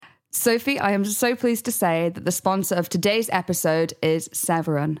Sophie, I am so pleased to say that the sponsor of today's episode is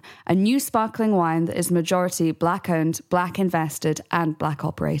Severin, a new sparkling wine that is majority Black-owned, Black-invested and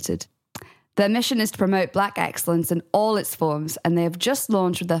Black-operated. Their mission is to promote Black excellence in all its forms, and they have just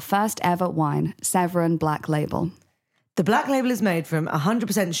launched with their first ever wine, Severin Black Label. The Black Label is made from 100%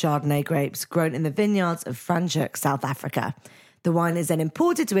 Chardonnay grapes grown in the vineyards of Franschhoek, South Africa. The wine is then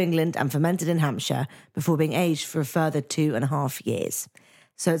imported to England and fermented in Hampshire before being aged for a further 2.5 years.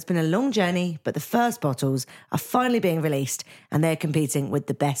 So it's been a long journey, but the first bottles are finally being released and they're competing with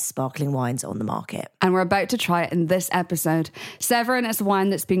the best sparkling wines on the market. And we're about to try it in this episode. Severin is a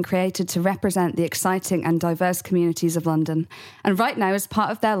wine that's been created to represent the exciting and diverse communities of London. And right now, as part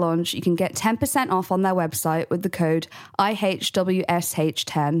of their launch, you can get 10% off on their website with the code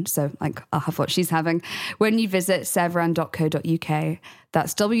IHWSH10, so like I'll have what she's having, when you visit severin.co.uk.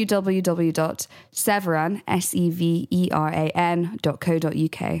 That's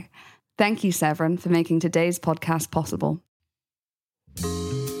www.severan.co.uk. Thank you, Severin, for making today's podcast possible.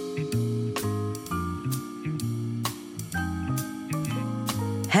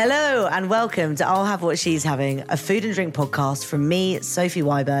 Hello and welcome to I'll Have What She's Having, a food and drink podcast from me, Sophie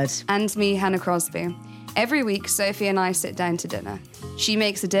Wybird. And me, Hannah Crosby. Every week, Sophie and I sit down to dinner. She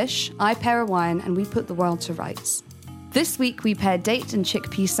makes a dish, I pair a wine, and we put the world to rights. This week, we pair date and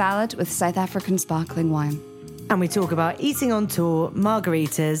chickpea salad with South African sparkling wine. And we talk about eating on tour,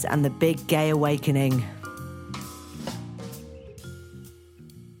 margaritas, and the big gay awakening.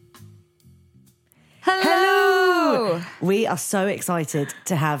 Hello! We are so excited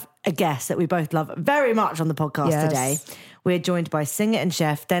to have a guest that we both love very much on the podcast today. We're joined by singer and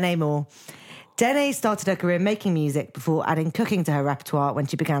chef Denai Moore. Denai started her career making music before adding cooking to her repertoire when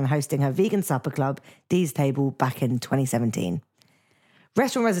she began hosting her vegan supper club, Dee's Table, back in 2017.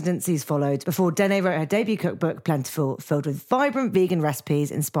 Restaurant residencies followed before Denai wrote her debut cookbook, Plentiful, filled with vibrant vegan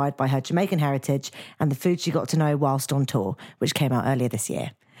recipes inspired by her Jamaican heritage and the food she got to know whilst on tour, which came out earlier this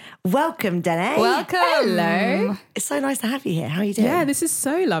year. Welcome, Denai. Welcome. Hello. It's so nice to have you here. How are you doing? Yeah, this is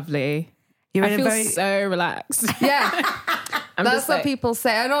so lovely. I feel so relaxed. Yeah. That's what people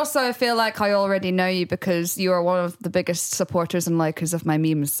say. And also I feel like I already know you because you are one of the biggest supporters and likers of my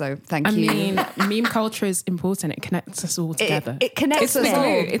memes. So thank you. I mean, meme culture is important. It connects us all together. It connects us all.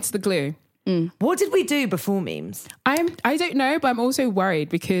 It's the glue. What did we do before memes? I don't know, but I'm also worried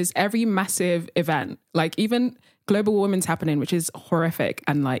because every massive event, like even global warming's happening, which is horrific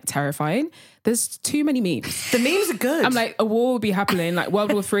and like terrifying, there's too many memes. The memes are good. I'm like, a war will be happening, like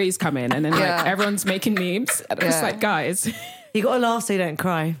World War III is coming, and then like everyone's making memes. And I'm just like, guys. You got to laugh so you don't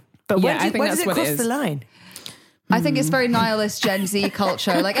cry. But Yeah, when, I think when that's does it what it cross is. the line? I think it's very nihilist Gen Z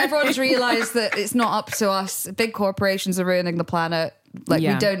culture. Like everyone's realised that it's not up to us. Big corporations are ruining the planet. Like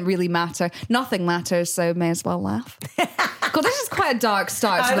we don't really matter. Nothing matters, so may as well laugh. God, this is quite a dark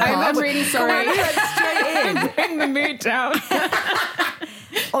start to the pod. I'm really sorry. Straight in. Bring the mood down.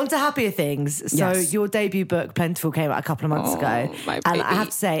 On to happier things. So Yes. your debut book, Plentiful, came out a couple of months ago. my And I baby. have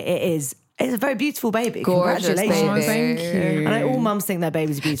to say, it's a very beautiful baby. Gorgeous Congratulations. baby. Thank you. And I know all mums think their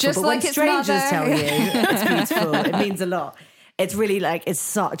baby's beautiful, Just but like when its strangers mother. tell you it's beautiful, it means a lot. It's really like, it's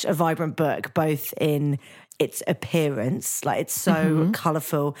such a vibrant book, both in its appearance, like it's so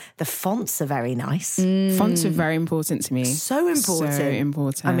colourful. The fonts are very nice. Fonts are very important to me. So important. So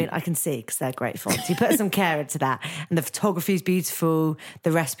important. I mean, I can see because they're great fonts. You put some care into that. And the photography is beautiful.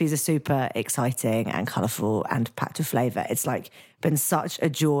 The recipes are super exciting and colourful and packed with flavour. It's like been such a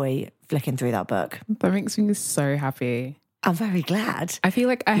joy flicking through that book. that makes me so happy. I'm very glad. I feel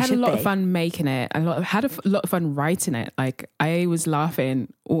like I had a should lot be. of fun making it. Had a lot of fun writing it. Like I was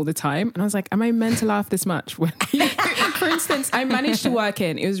laughing all the time, and I was like, "Am I meant to laugh this much?" When, for instance, I managed to work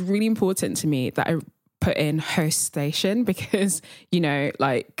in. It was really important to me that I put in host station because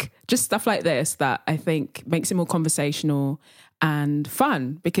like just stuff like this that I think makes it more conversational and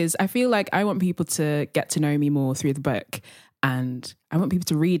fun. Because I feel like I want people to get to know me more through the book, and I want people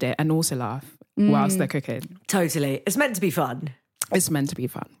to read it and also laugh whilst they're cooking. Totally. It's meant to be fun. It's meant to be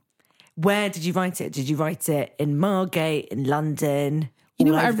fun. Where did you write it? Did you write it in Margate, in London? You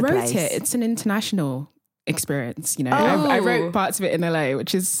know all what? I over the wrote place? it. It's an international experience. I wrote parts of it in LA,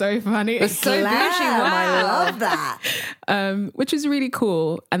 which is so funny. It's so Glam. I love that. which is really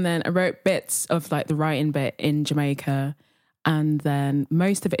cool. And then I wrote bits of like the writing bit in Jamaica, and then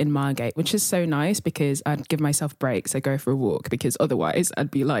most of it in Margate, which is so nice because I'd give myself breaks. I go for a walk because otherwise I'd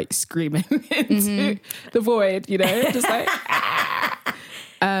be like screaming into the void, just like.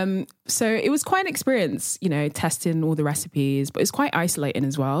 So it was quite an experience, testing all the recipes, but it's quite isolating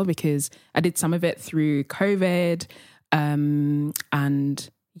as well because I did some of it through COVID.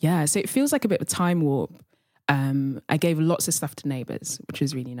 So it feels like a bit of a time warp. I gave lots of stuff to neighbours, which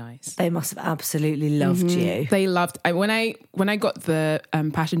was really nice. They must have absolutely loved you. They loved when I got the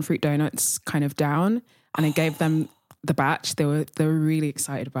passion fruit donuts kind of down, and I gave them the batch. They were really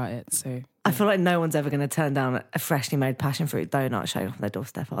excited about it. So I feel like no one's ever going to turn down a freshly made passion fruit donut showing off on their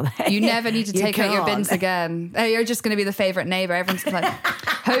doorstep, are they? You never need to take out your bins again. You're just going to be the favourite neighbour. Everyone's like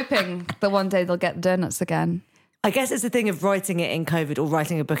hoping that one day they'll get the donuts again. I guess it's the thing of writing it in COVID, or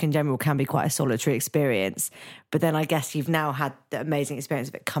writing a book in general, can be quite a solitary experience. But then I guess you've now had the amazing experience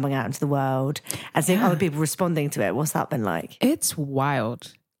of it coming out into the world and seeing other people responding to it. What's that been like? It's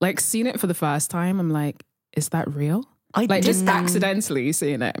wild. Like, seeing it for the first time, I'm like, is that real? Just accidentally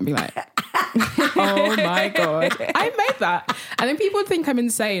seeing it and be like, oh my God, I made that. And then people think I'm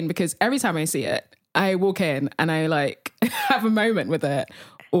insane because every time I see it, I walk in and I like have a moment with it.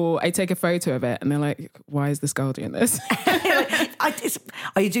 Or I take a photo of it and they're like, why is this girl doing this?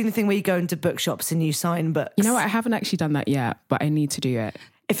 Are you doing the thing where you go into bookshops and you sign books? You know what? I haven't actually done that yet, but I need to do it.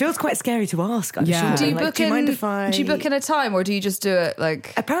 It feels quite scary to ask. Yeah. Do you like, book do you mind if do you book in a time, or do you just do it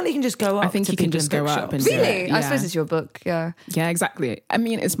like? Apparently, you can just go up. I think to you can people just in go up bookshops. and do Really? it. Yeah. I suppose it's your book. Yeah. Yeah, exactly. I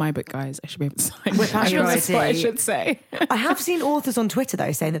mean, it's my book, guys. I should be able to sign. We're it. I mean, that's what I patriotic. should say. I have seen authors on Twitter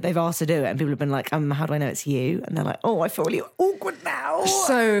though saying that they've asked to do it, and people have been like, "How do I know it's you?" And they're like, "Oh, I feel really awkward now."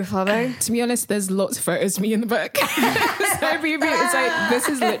 So funny. To be honest, there's lots of photos of me in the book. So it's like, this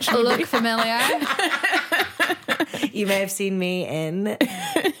is literally Look me. familiar. You may have seen me in.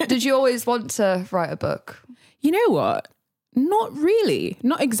 Did you always want to write a book? You know what? Not really.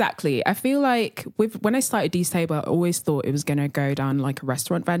 Not exactly. I feel like when I started D's Table, I always thought it was going to go down like a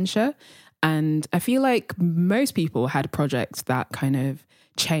restaurant venture. And I feel like most people had projects that kind of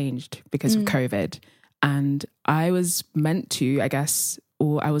changed because of COVID. And I was meant to, I guess,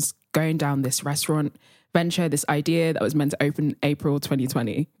 or I was going down this restaurant venture, this idea that was meant to open April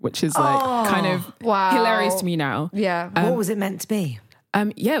 2020, which is like kind of hilarious to me now. Yeah. What was it meant to be?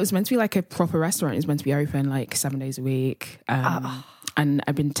 Yeah, it was meant to be like a proper restaurant. It was meant to be open like 7 days a week. And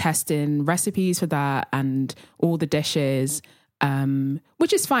I've been testing recipes for that and all the dishes,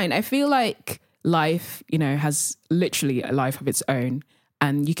 which is fine. I feel like life, has literally a life of its own,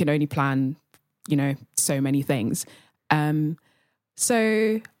 and you can only plan, so many things.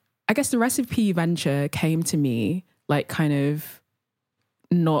 So I guess the recipe venture came to me like kind of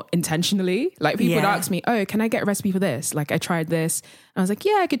not intentionally. Like people would ask me, oh, can I get a recipe for this? Like I tried this. And I was like,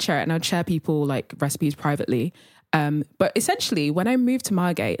 yeah, I could share it. And I'd share people like recipes privately. But essentially when I moved to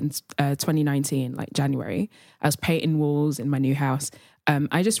Margate in 2019, like January, I was painting walls in my new house.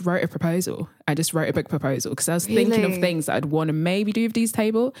 I just wrote a proposal. I just wrote a book proposal because I was thinking of things that I'd want to maybe do with D's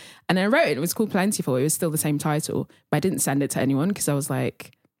Table. And I wrote it. It was called Plentiful. It was still the same title, but I didn't send it to anyone because I was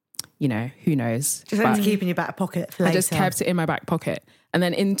like, who knows? Just had to keep in your back pocket for later. I just kept it in my back pocket. And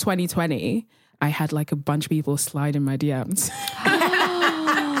then in 2020, I had like a bunch of people slide in my DMs,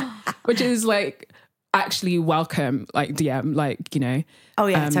 which is like actually welcome, like DM, like, Oh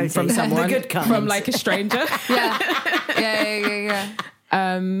yeah, totally. from someone, the good kind. from like a stranger. Yeah.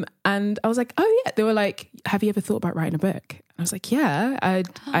 And I was like, oh yeah. They were like, have you ever thought about writing a book? And I was like, yeah, I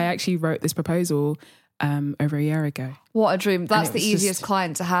actually wrote this proposal over a year ago. What a dream. That's the easiest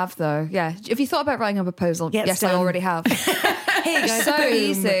client to have though. Yeah. If you thought about writing a proposal, yes, I already have. Here you go. So boom.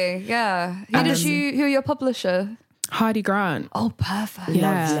 easy. Yeah. Who are your publisher? Hardy Grant. Oh, perfect.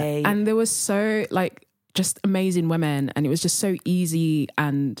 Yeah. Lovely. And there was so like just amazing women, and it was just so easy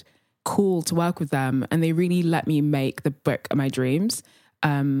and cool to work with them. And they really let me make the book of my dreams,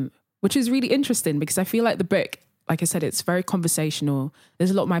 which is really interesting because I feel like the book, like I said, it's very conversational. There's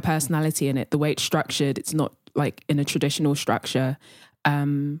a lot of my personality in it. The way it's structured, it's not like in a traditional structure.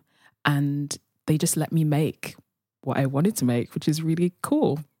 And they just let me make what I wanted to make, which is really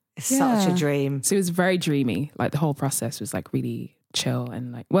cool. It's such a dream. So it was very dreamy. Like the whole process was like really chill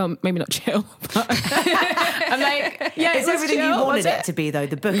and like, well, maybe not chill, but I'm like, yeah, It's everything you wanted it to be though.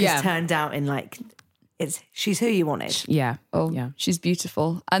 The book is turned out in like, she's who you wanted. Yeah. Oh, yeah. She's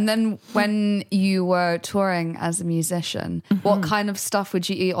beautiful. And then when you were touring as a musician, what kind of stuff would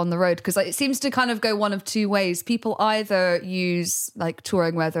you eat on the road? Because like, it seems to kind of go one of two ways. People either use like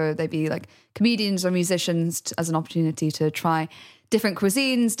touring, whether they be like comedians or musicians, as an opportunity to try different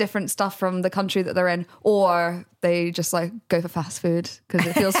cuisines, different stuff from the country that they're in, or they just like go for fast food because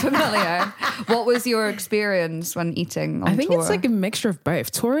it feels familiar. What was your experience when eating on I think tour? it's like a mixture of both.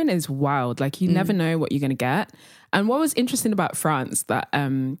 Touring is wild. Like you never know what you're going to get. And what was interesting about France, that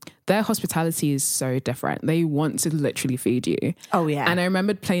their hospitality is so different. They want to literally feed you. Oh, yeah. And I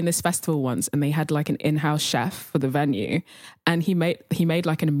remembered playing this festival once, and they had like an in-house chef for the venue, and he made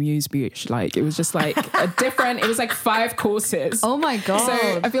like an amuse-bouche. Like it was just like it was like 5 courses. Oh my God.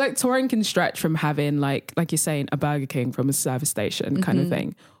 So I feel like touring can stretch from having like you're saying, a Burger King from a service station kind of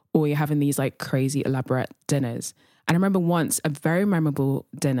thing, or you're having these like crazy elaborate dinners. And I remember once a very memorable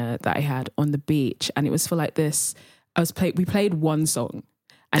dinner that I had on the beach, and it was for like this. We played one song,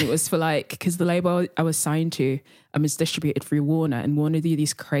 and it was for like, because the label I was signed to was distributed through Warner, and Warner do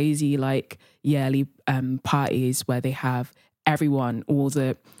these crazy like yearly parties where they have everyone, all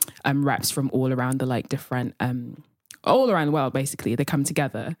the reps from all around the like different all around the world. Basically, they come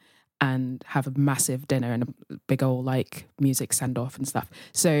together and have a massive dinner and a big old like music send off and stuff.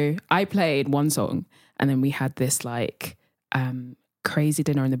 So I played one song, and then we had this like crazy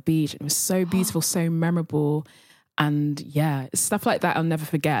dinner on the beach. It was so beautiful, so memorable. And yeah, stuff like that I'll never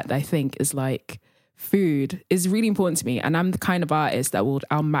forget. I think is like, food is really important to me. And I'm the kind of artist that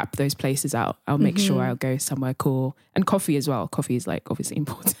I'll map those places out. I'll make sure I'll go somewhere cool. And coffee as well. Coffee is like obviously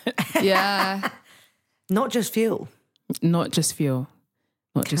important. Yeah. Not just fuel. Not just fuel.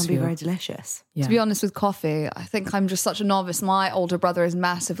 Not Can just be fuel. very delicious. Yeah. To be honest with coffee, I think I'm just such a novice. My older brother is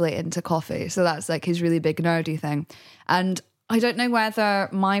massively into coffee. So that's like his really big nerdy thing. And I don't know whether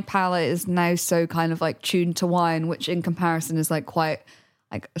my palate is now so kind of like tuned to wine, which in comparison is like quite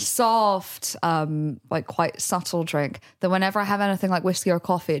like a soft, like quite subtle drink, that whenever I have anything like whiskey or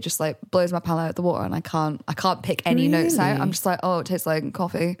coffee, it just like blows my palate out of the water, and I can't pick any notes out. I'm just like, oh, it tastes like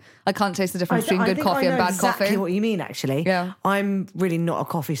coffee. I can't taste the difference between good coffee and bad exactly coffee. What you mean, actually. Yeah. I'm really not a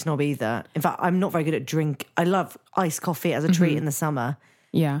coffee snob either. In fact, I'm not very good at drink. I love iced coffee as a treat in the summer.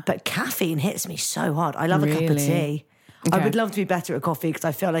 Yeah. But caffeine hits me so hard. I love a cup of tea. Okay. I would love to be better at coffee, because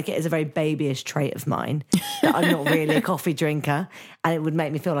I feel like it is a very babyish trait of mine that I'm not really a coffee drinker, and it would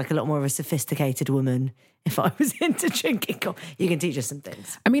make me feel like a lot more of a sophisticated woman if I was into drinking coffee. You can teach us some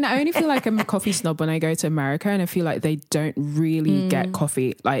things. I mean, I only feel like I'm a coffee snob when I go to America, and I feel like they don't really get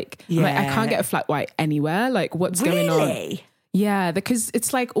coffee. Like, I'm like, I can't get a flat white anywhere. Like, what's going on? Yeah, because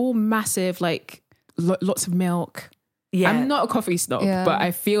it's like all massive, like lots of milk. Yeah. I'm not a coffee snob, but I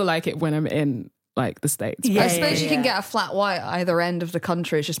feel like it when I'm in like the States. I suppose you can get a flat white either end of the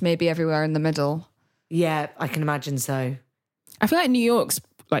country. It's just maybe everywhere in the middle. Yeah, I can imagine so. I feel like New York's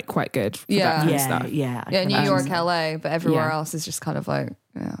like quite good for that kind of stuff. Yeah, New York, LA, but everywhere else is just kind of like,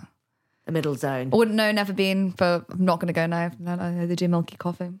 the middle zone. I wouldn't know, never been, but I'm not going to go now. No, they do milky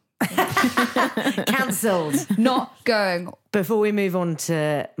coffee. Cancelled. Not going. Before we move on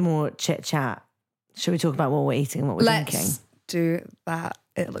to more chit chat, should we talk about what we're eating and what we're drinking? Let's do that.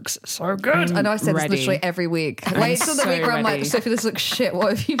 It looks so good. I know I say this literally every week. Wait till the week where I'm like, Sophie, this looks shit.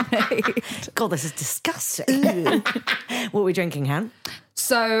 What have you made? God, this is disgusting. What are we drinking, Han?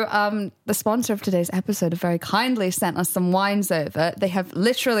 So the sponsor of today's episode have very kindly sent us some wines over. They have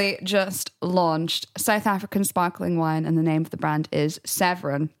literally just launched South African sparkling wine, and the name of the brand is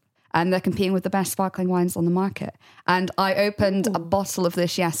Severin. And they're competing with the best sparkling wines on the market. And I opened a bottle of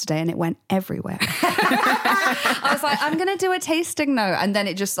this yesterday, and it went everywhere. I was like, I'm going to do a tasting note. And then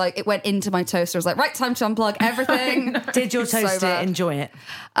it just like, it went into my toaster. I was like, right, time to unplug everything. Did your toaster enjoy it?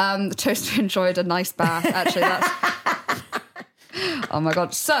 The toaster enjoyed a nice bath. Actually, that's... Oh my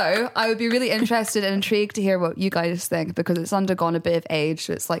God. So I would be really interested and intrigued to hear what you guys think, because it's undergone a bit of age.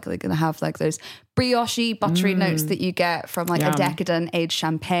 So it's likely going to have like those brioche, buttery notes that you get from like a decadent aged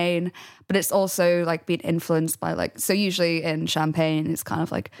champagne. But it's also like been influenced by like, so usually in champagne, it's kind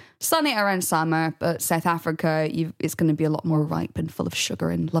of like sunny around summer, but South Africa, it's going to be a lot more ripe and full of sugar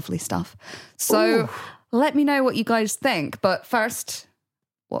and lovely stuff. So let me know what you guys think. But first,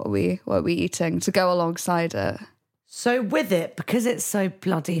 what are we eating to go alongside it? So with it, because it's so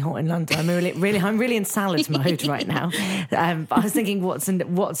bloody hot in London, I'm really in salad mode right now. But I was thinking, what's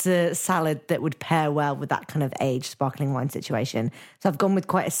a salad that would pair well with that kind of aged sparkling wine situation? So I've gone with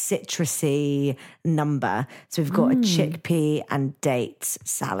quite a citrusy number. So we've got a chickpea and dates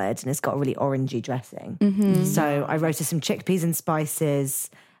salad, and it's got a really orangey dressing. Mm-hmm. So I roasted some chickpeas and spices.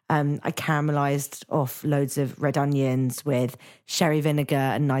 I caramelized off loads of red onions with sherry vinegar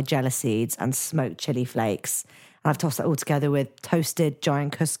and nigella seeds and smoked chili flakes. And I've tossed that all together with toasted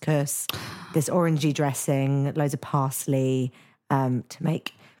giant couscous, this orangey dressing, loads of parsley to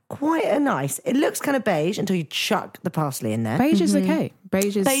make quite a nice... It looks kind of beige until you chuck the parsley in there. Beige is okay.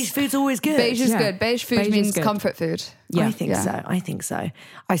 Beige food's always good. Beige is good. Beige food means comfort food. Yeah. I think so.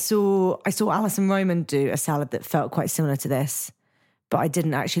 I saw Alison Roman do a salad that felt quite similar to this, but I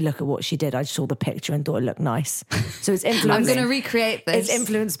didn't actually look at what she did. I just saw the picture and thought it looked nice. So it's influenced. I'm going to recreate this. It's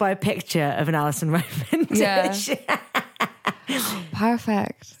influenced by a picture of an Alison Roman dish.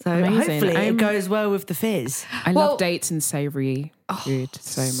 Perfect. So Amazing. hopefully it goes well with the fizz. I love dates and savoury food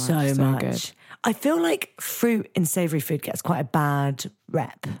so much. So much. Good. I feel like fruit in savoury food gets quite a bad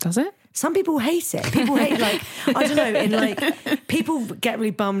rep. Does it? Some people hate it. People hate I don't know, in people get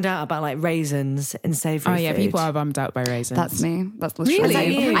really bummed out about raisins in savoury food. Oh yeah, people are bummed out by raisins. That's me. That's literally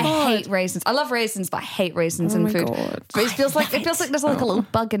Really? me. I hate raisins. I love raisins, but I hate raisins in food. God. But it feels like there's like a little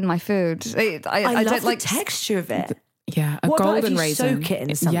bug in my food. I love don't the like texture of it. Yeah, a What about golden if you raisin. soak it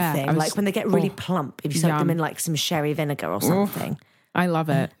in something? Yeah, When they get really plump, if you soak them in some sherry vinegar or something. I love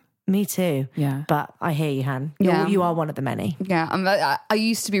it. Me too. Yeah. But I hear you, Han. Yeah. You are one of the many. Yeah, I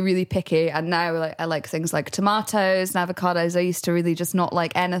used to be really picky, and now I like things like tomatoes and avocados. I used to really just not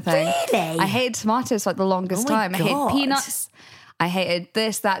like anything. Really? I hated tomatoes for the longest Oh my time. I hated God. peanuts. I hated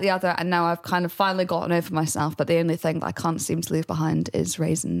this, that, the other, and now I've kind of finally gotten over myself. But the only thing that I can't seem to leave behind is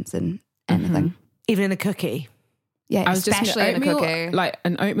raisins in anything. Even in a cookie. Yeah, I was especially in a cookie. Like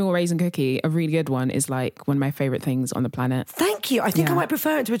an oatmeal raisin cookie, a really good one is like one of my favorite things on the planet. Thank you. I think I might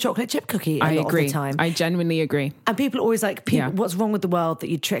prefer it to a chocolate chip cookie a I lot agree. of the time. I genuinely agree. And people are always like, what's wrong with the world that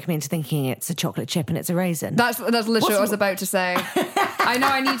you trick me into thinking it's a chocolate chip and it's a raisin? That's literally what I was about to say. I know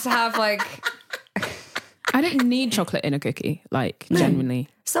I need to have I don't need chocolate in a cookie, genuinely.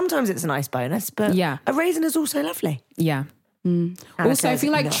 Sometimes it's a nice bonus, but a raisin is also lovely. Yeah. Also, I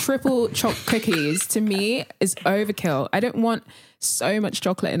feel like triple chocolate cookies to me is overkill. I don't want so much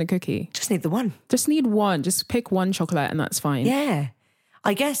chocolate in a cookie. Just need the one. Just need one. Just pick one chocolate and that's fine. Yeah.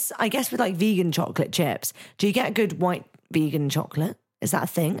 I guess with vegan chocolate chips, do you get good white vegan chocolate? Is that a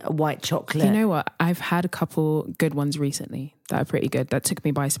thing? A white chocolate? You know what? I've had a couple good ones recently that are pretty good. That took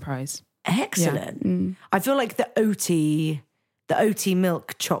me by surprise. Excellent. Yeah. I feel like the oaty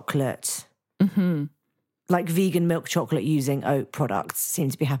milk chocolate, like vegan milk chocolate using oat products,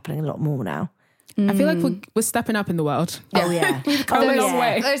 seems to be happening a lot more now. I feel like we're stepping up in the world. Oh yeah, we've come a long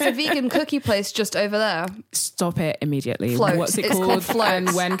way. There's a vegan cookie place just over there. Stop it immediately. Float. What's it It's called? Float.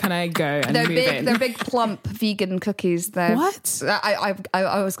 And when can I go and They're move big. in? They're big, plump vegan cookies. What?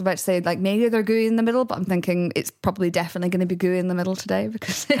 I was about to say maybe they're gooey in the middle, but I'm thinking it's probably definitely going to be gooey in the middle today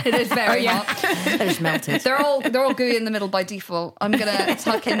because it is very hot. They're just melted. They're all gooey in the middle by default. I'm gonna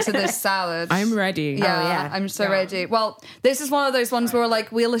tuck into this salad. I'm ready. Yeah, I'm so ready. Well, this is one of those ones where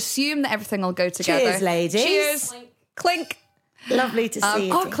we'll assume that everything will go together. Cheers, ladies. Cheers. Clink. Lovely to see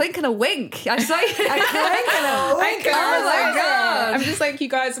you. Oh, clink and a wink. I say A clink and a wink. Oh my God. I'm just like, you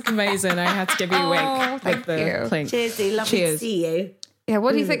guys look amazing. I had to give you a wink. Thank you. Clink. Cheers, Dee. Lovely Cheers. to see you. Yeah,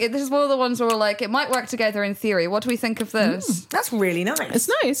 what do you think? This is one of the ones where we're like, it might work together in theory. What do we think of this? That's really nice. It's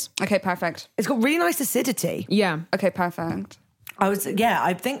nice. Okay, perfect. It's got really nice acidity. Yeah. Okay, perfect.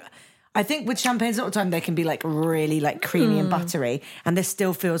 I think with champagnes a lot of time they can be really creamy and buttery, and this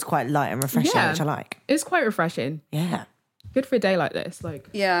still feels quite light and refreshing, which I like. It's quite refreshing. Yeah. Good for a day like this.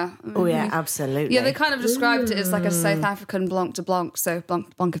 Yeah. Oh yeah, absolutely. Yeah, they kind of described it as like a South African Blanc de Blanc. So Blanc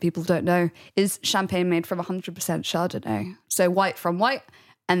de Blanc, if people don't know, is champagne made from 100% Chardonnay. So white from white,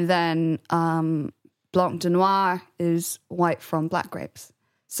 and then Blanc de Noir is white from black grapes.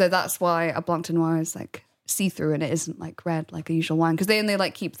 So that's why a Blanc de Noir is see-through and it isn't red like a usual wine, because they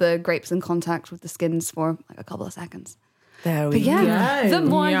only keep the grapes in contact with the skins for a couple of seconds. There we go. The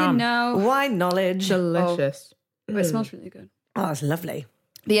more you Yum. know. Wine knowledge. Delicious. But it smells really good. Oh, that's lovely.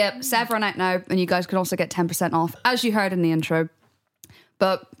 But yeah, Savron out now, and you guys can also get 10% off, as you heard in the intro.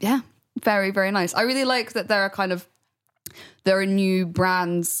 But yeah, very, very nice. I really like that there are new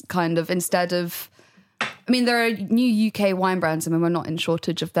brands instead of, there are new UK wine brands. we're not in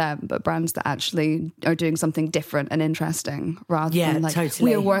shortage of them, but brands that actually are doing something different and interesting rather than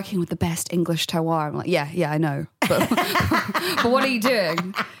totally. we are working with the best English terroir. I'm like, yeah, I know. But, but what are you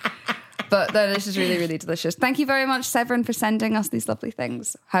doing? But this is really, really delicious. Thank you very much, Severin, for sending us these lovely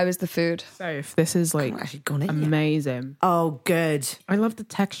things. How is the food? So this is actually gone in amazing. yet. Oh, good. I love the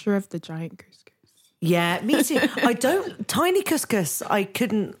texture of the giant couscous. Yeah, me too. Tiny couscous.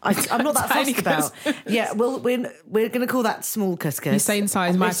 I'm not that fussed about. Yeah, well, we're going to call that small couscous. You're saying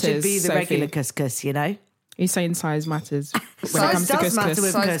size matters. This should be the Sophie. regular couscous, you know. You're saying size matters when it Size comes to does matter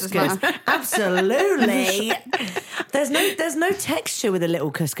with couscous. couscous. Absolutely. There's no texture with a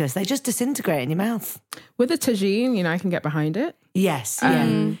little couscous. They just disintegrate in your mouth. With a tagine, I can get behind it. Yes, yeah.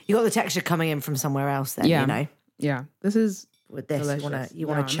 You got the texture coming in from somewhere else. Then Yeah. you know. Yeah, this is With this, delicious. you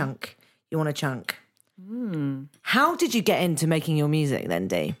want a chunk. You want a chunk. How did you get into making your music then,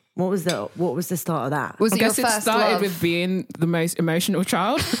 Dee? What was the start of that? Was I it your guess it first started love? with being the most emotional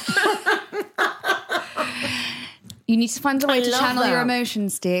child. You need to find a way to love channel that. your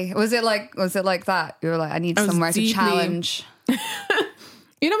emotions, Dee. Was it like that? You were like, I need somewhere to challenge.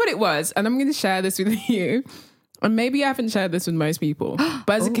 You know what it was? And I'm going to share this with you. And maybe I haven't shared this with most people.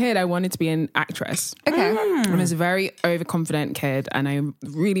 But as a kid, I wanted to be an actress. Okay. I was a very overconfident kid and I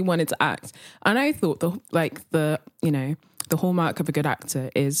really wanted to act. And I thought the hallmark of a good actor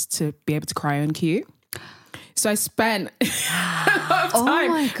is to be able to cry on cue. So I spent a lot of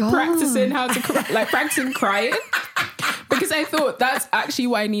time practicing how to cry, practicing crying. Because I thought that's actually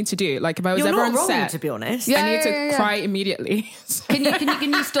what I need to do. Like if I was ever on set, to be honest. I need to cry immediately. Can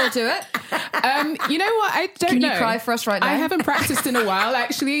you still do it? You know what? I don't know. Can you cry for us right now? I haven't practiced in a while.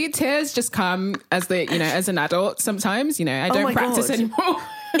 Actually, tears just come as as an adult. Sometimes, I don't practice anymore.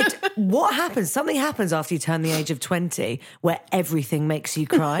 What happens? Something happens after you turn the age of 20 where everything makes you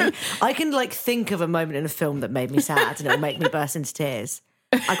cry. I can think of a moment in a film that made me sad and it'll make me burst into tears.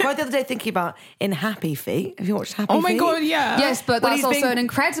 I cried the other day thinking about in Happy Feet. Have you watched Happy Feet? Oh my God, yeah. Yes, but that's also an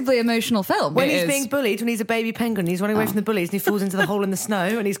incredibly emotional film. When he's being bullied, when he's a baby penguin, he's running away from the bullies and he falls into the hole in the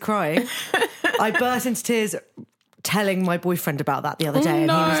snow and he's crying. I burst into tears telling my boyfriend about that the other day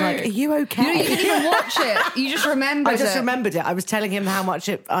and he was like, are you okay? You didn't even watch it. You just remembered it. I just remembered it. I was telling him how much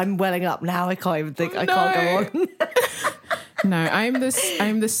I'm welling up now. I can't even think. I can't go on. No, I'm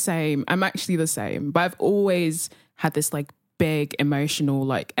the same. I'm actually the same. But I've always had this big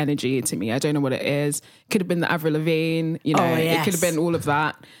emotional energy to me. I don't know what it is. Could have been the Avril Lavigne, It could have been all of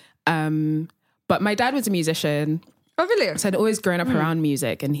that. But my dad was a musician. Oh, really? So I'd always grown up around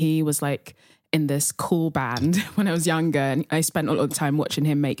music and he was in this cool band when I was younger and I spent a lot of time watching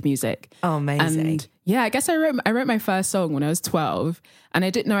him make music. Oh, amazing. And yeah, I guess I wrote my first song when I was 12 and I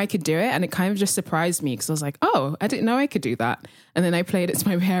didn't know I could do it and it kind of just surprised me because I was like, oh, I didn't know I could do that. And then I played it to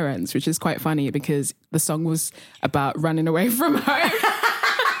my parents, which is quite funny because the song was about running away from home.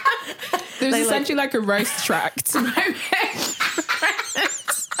 It was essentially like a roast track to my parents.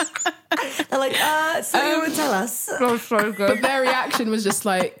 They're like, so you would tell us. That's so good. But their reaction was just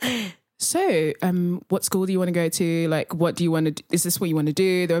so, what school do you want to go to? What do you want to do? Is this what you want to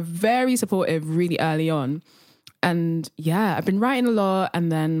do? They were very supportive really early on. And yeah, I've been writing a lot.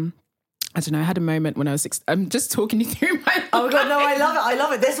 And then, I don't know, I had a moment when I was I'm just talking you through my life. Oh my God, no, I love it. I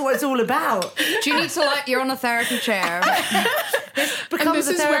love it. This is what it's all about. Do you need to you're on a therapy chair. This becomes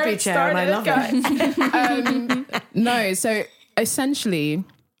a therapy chair and I love it. No, so essentially,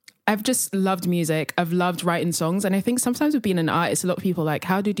 I've just loved music. I've loved writing songs. And I think sometimes with being an artist, a lot of people are like,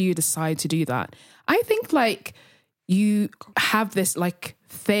 how did you decide to do that? I think you have this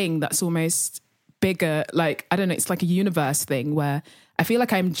thing that's almost bigger. I don't know, it's like a universe thing where I feel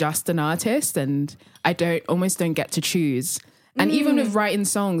like I'm just an artist and I almost don't get to choose. And even with writing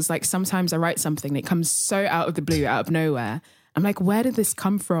songs, sometimes I write something that comes so out of the blue, out of nowhere. I'm like, where did this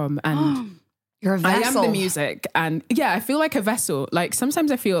come from? And you're a vessel. I am the music. And yeah, I feel like a vessel.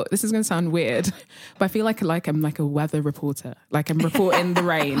 Sometimes I feel, this is going to sound weird, but I feel like I'm a weather reporter. I'm reporting the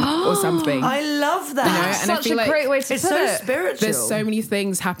rain or something. I love that. And Such a great way to put it. It's so spiritual. There's so many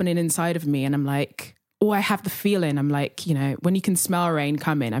things happening inside of me and I'm like, I have the feeling. I'm when you can smell rain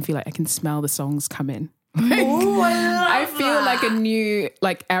coming, I feel like I can smell the songs coming. Oh, I feel like a new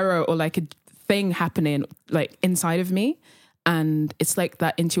era or a thing happening inside of me. And it's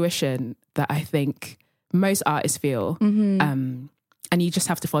that intuition that I think most artists feel. And you just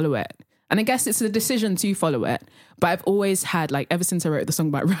have to follow it. And I guess it's a decision to follow it. But I've always had, ever since I wrote the song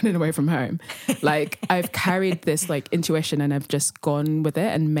about running away from home, I've carried this intuition and I've just gone with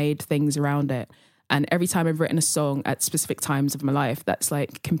it and made things around it. And every time I've written a song at specific times of my life, that's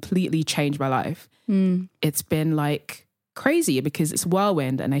completely changed my life. It's been crazy because it's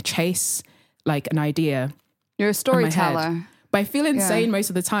whirlwind and I chase an idea. You're a storyteller. But I feel insane most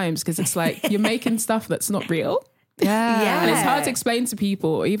of the times because it's you're making stuff that's not real. Yeah. And it's hard to explain to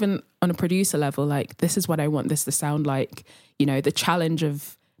people, even on a producer level, this is what I want this to sound like. The challenge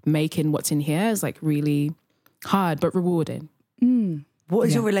of making what's in here is really hard but rewarding. What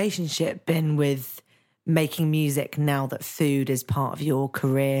has your relationship been with making music now that food is part of your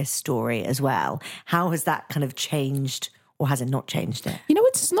career story as well? How has that kind of changed or has it not changed it?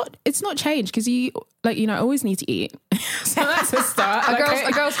 It's not changed because you I always need to eat. So that's a start. A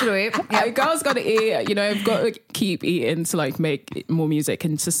girl's got to eat. Yeah. A girl's got to eat. I've got to keep eating to make more music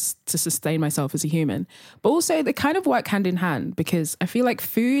and to sustain myself as a human. But also they kind of work hand in hand because I feel like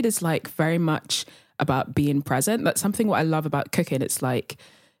food is very much about being present. That's something what I love about cooking. It's it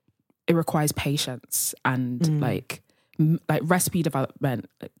requires patience and recipe development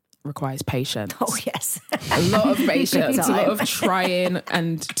requires patience. Oh yes. A lot of patience, a lot of trying.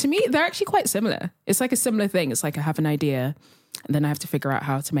 And to me, they're actually quite similar. It's a similar thing. It's I have an idea and then I have to figure out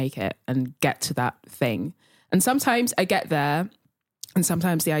how to make it and get to that thing. And sometimes I get there and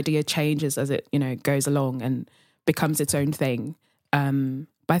sometimes the idea changes as it, goes along and becomes its own thing.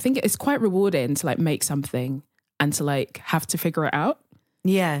 But I think it's quite rewarding to like make something and to like have to figure it out.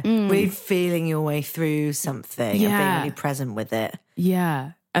 Yeah. Really feeling your way through something and being really present with it.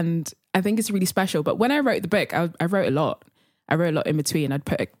 Yeah. And I think it's really special. But when I wrote the book, I wrote a lot. I wrote a lot in between. I'd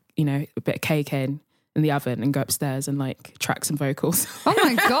put a bit of cake in the oven and go upstairs and like track some vocals. Oh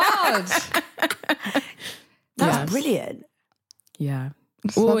my God. That's brilliant. Yeah.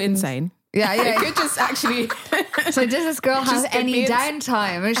 Or insane. Yeah. It could just actually... So does this girl have any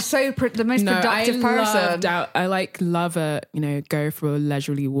downtime? It's so the most productive person. I love a, go for a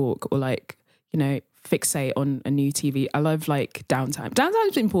leisurely walk or like, fixate on a new TV. I love like downtime. Downtime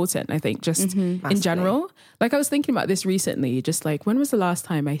is important, I think, just in general. Like I was thinking about this recently, just like when was the last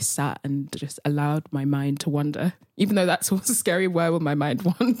time I sat and just allowed my mind to wander? Even though that's also a scary word when my mind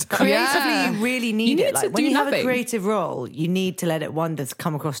wanders. Creatively, you really need it. Like when you have nothing. a creative role, you need to let it wander to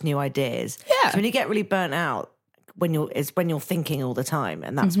come across new ideas. Yeah. So when you get really burnt out, when you're thinking all the time,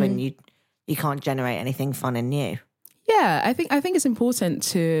 and that's when you can't generate anything fun and new. Yeah, I think it's important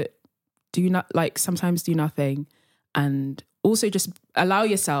to sometimes do nothing and also just allow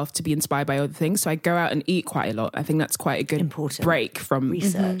yourself to be inspired by other things. So I go out and eat quite a lot. I think that's quite a good break from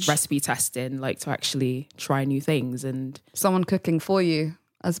research, recipe testing, like to actually try new things and someone cooking for you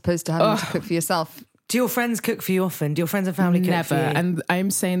as opposed to having to cook for yourself. Do your friends cook for you often? Do your friends and family cook for you? Never. And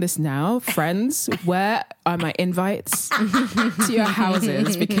I'm saying this now, friends, where are my invites to your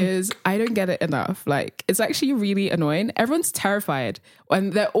houses? Because I don't get it enough. Like, it's actually really annoying. Everyone's terrified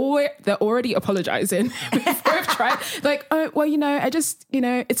and they're already apologizing before I've tried. Like, oh, well, I just,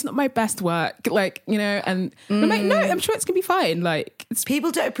 it's not my best work. Like, and I'm like, no, I'm sure it's gonna be fine. Like,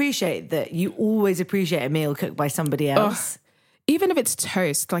 people don't appreciate that you always appreciate a meal cooked by somebody else. Even if it's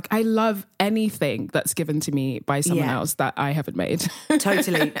toast, like I love anything that's given to me by someone else that I haven't made.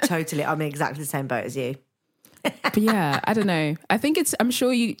 Totally. I'm in exactly the same boat as you. But yeah, I don't know. I think I'm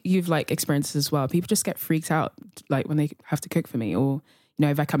sure you've like experienced this as well. People just get freaked out like when they have to cook for me, or,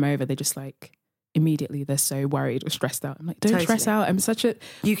 if I come over, they just like immediately they're so worried or stressed out. I'm like, don't stress out. I'm such a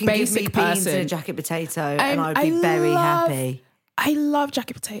You can basic give me beans person. and a jacket potato and I'd be very happy. I love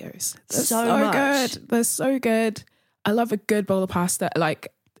jacket potatoes. They're so much. Good. They're so good. I love a good bowl of pasta.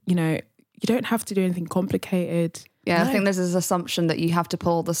 Like, you don't have to do anything complicated. Yeah, no. I think there's this assumption that you have to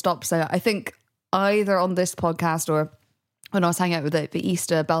pull the stops. So I think either on this podcast or when I was hanging out with the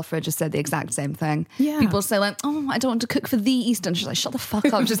Easter, Belford just said the exact same thing. Yeah. People say like, oh, I don't want to cook for the Easter. And she's like, shut the fuck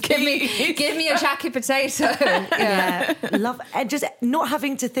up. Just give me a jacket potato. Yeah. Love, and just not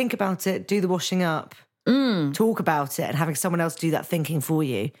having to think about it, do the washing up. Talk about it and having someone else do that thinking for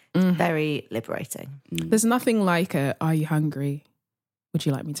you. It's very liberating. There's nothing like are you hungry? Would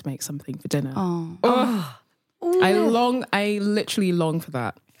you like me to make something for dinner? I literally long for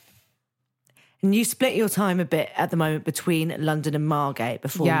that. And you split your time a bit at the moment between London and Margate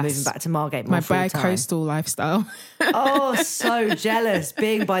before moving back to Margate more full-time. My bi-coastal lifestyle. Oh, so jealous.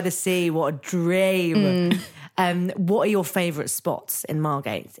 Being by the sea, what a dream. What are your favourite spots in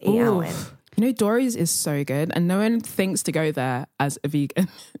Margate to eat out in? Dory's is so good and no one thinks to go there as a vegan.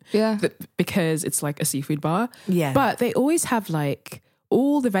 Yeah. Because it's like a seafood bar. Yeah. But they always have like,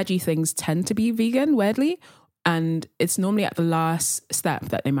 all the veggie things tend to be vegan, weirdly. And it's normally at the last step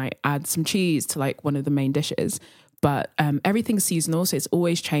that they might add some cheese to like one of the main dishes. But everything's seasonal, so it's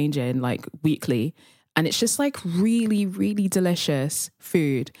always changing like weekly. And it's just like really, really delicious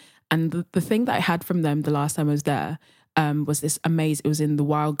food. And the thing that I had from them the last time I was there was this amazing, it was in the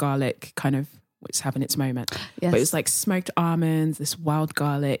wild garlic kind of, it's having its moment. Yes. But it was like smoked almonds, this wild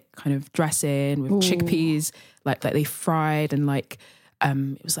garlic kind of dressing with chickpeas, like they fried and like,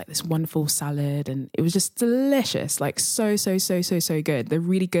 it was like this wonderful salad and it was just delicious, like so good. They're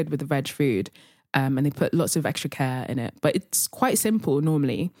really good with the veg food and they put lots of extra care in it. But it's quite simple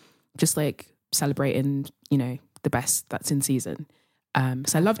normally, just like celebrating, the best that's in season.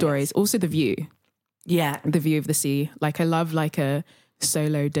 So I love Dory's. Also the view. Yeah. The view of the sea. Like I love like a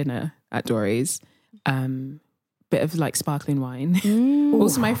solo dinner at Dory's. Bit of like sparkling wine.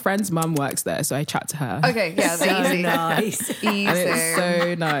 Also my friend's mum works there, so I chat to her. Okay, yeah, so easy. Nice. Easy. And it's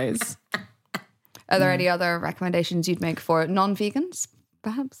so nice. Are there any other recommendations you'd make for non-vegans,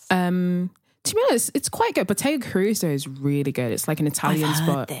 perhaps? To be honest, it's quite good. Potato Cruzo is really good. It's like an Italian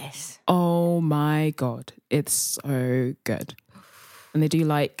spot. This. Oh my God. It's so good. And they do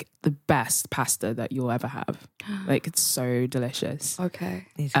like the best pasta that you'll ever have. Like it's so delicious. Okay.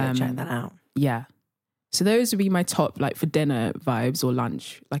 Need to go check that out. Yeah. So those would be my top like for dinner vibes or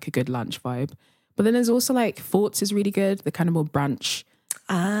lunch, like a good lunch vibe. But then there's also like Forts is really good. The kind of more brunch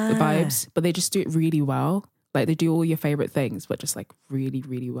vibes, but they just do it really well. Like they do all your favorite things, but just like really,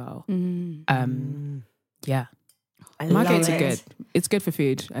 really well. Yeah. Margate's are good. It's good for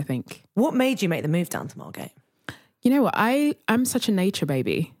food, I think. What made you make the move down to Margate? You know what? I'm such a nature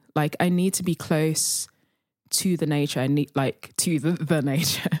baby. Like I need to be close to the nature. I need like to the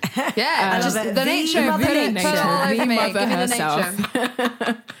nature. Yeah, just the nature. The The mother herself.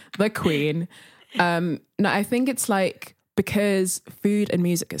 nature. The queen. No, I think it's like because food and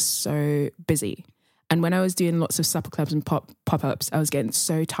music is so busy. And when I was doing lots of supper clubs and pop-ups, I was getting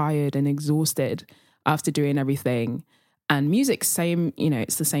so tired and exhausted after doing everything. And music, same, you know,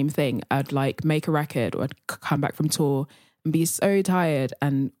 it's the same thing. I'd like make a record or I'd come back from tour and be so tired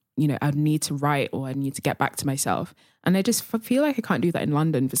and, you know, I'd need to write or I'd need to get back to myself. And I just feel like I can't do that in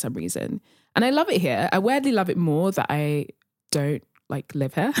London for some reason. And I love it here. I weirdly love it more that I don't like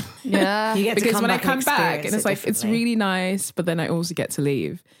live here. Yeah. You get to because come when I back come back and it's like, it's differently. really nice, but then I also get to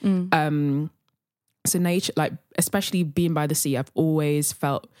leave. So nature, like especially being by the sea, I've always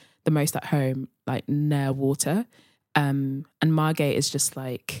felt the most at home, like near water. And Margate is just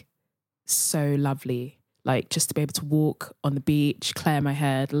like so lovely. Like just to be able to walk on the beach, clear my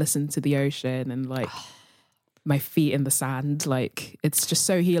head, listen to the ocean and like my feet in the sand. Like it's just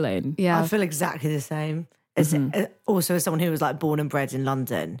so healing. Yeah. I feel exactly the same. As, also, as someone who was like born and bred in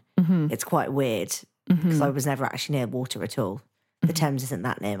London, it's quite weird because I was never actually near water at all. The Thames isn't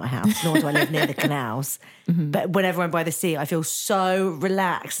that near my house, nor do I live near the canals. But whenever I'm by the sea, I feel so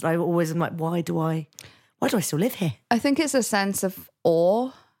relaxed. And I always am like, why do I still live here? I think it's a sense of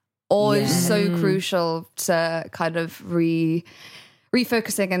awe. Awe is so crucial to kind of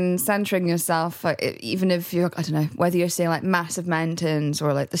refocusing and centering yourself, even if you're, I don't know, whether you're seeing like massive mountains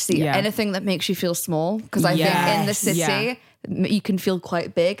or like the sea, anything that makes you feel small. Because I think in the city, you can feel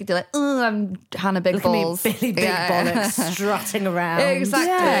quite big. You're like, oh, I'm Hannah Big Balls. Billy Big Bollocks strutting around. Exactly.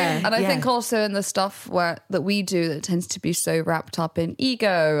 Yeah. And I think also in the stuff that we do that tends to be so wrapped up in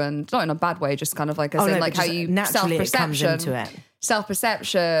ego and not in a bad way, just kind of like I said, like how you naturally it comes into it.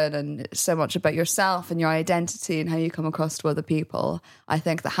 Self-perception and so much about yourself and your identity and how you come across to other people. I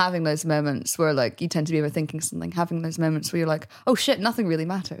think that having those moments where like you tend to be overthinking something, having those moments where you're like, oh shit, nothing really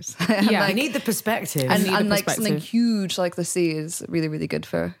matters. Yeah, you need the perspective. And like something huge like the sea is really, really good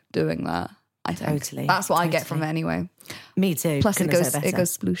for doing that. I think. Totally. That's what I get from it anyway. Me too. Plus it Couldn't have said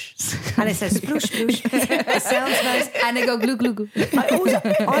goes better. sploosh. And it says sploosh, sploosh. It sounds nice. And they go glue, glue, glue.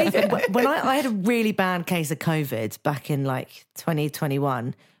 I had a really bad case of COVID back in like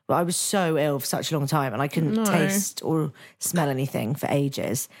 2021, but I was so ill for such a long time and I couldn't taste or smell anything for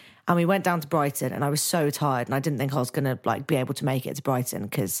ages. And we went down to Brighton and I was so tired and I didn't think I was going to like be able to make it to Brighton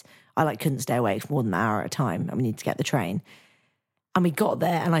because I like couldn't stay awake for more than an hour at a time and we needed to get the train. And we got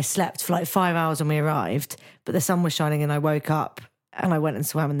there and I slept for like 5 hours when we arrived, but the sun was shining and I woke up and I went and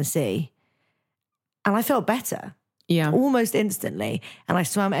swam in the sea. And I felt better. Yeah. Almost instantly. And I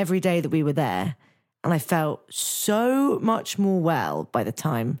swam every day that we were there. And I felt so much more well by the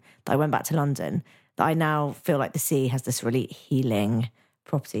time that I went back to London that I now feel like the sea has this really healing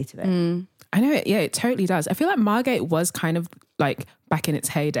property to it. I know it. Yeah, it totally does. I feel like Margate was kind of like back in its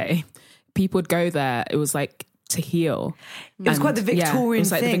heyday. People would go there. It was like to heal. It was quite the Victorian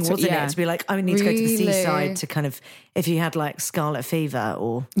thing, wasn't it? To be like, I need to go to the seaside to kind of, if you had like scarlet fever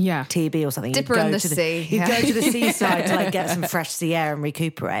or TB or something, Dip her in the sea. You'd go to the seaside to like get some fresh sea air and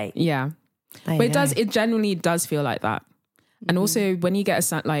recuperate. Yeah. But it genuinely does feel like that. And also when you get a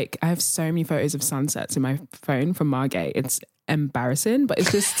sun, like I have so many photos of sunsets in my phone from Margate. It's embarrassing, but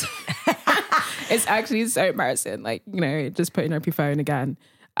it's just, it's actually so embarrassing. Like, you know, just putting up your phone again.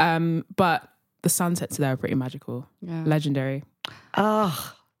 But the sunsets there are pretty magical. Yeah. Legendary.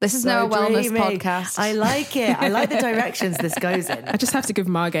 Oh, this is now a wellness podcast. I like it. I like the directions this goes in. I just have to give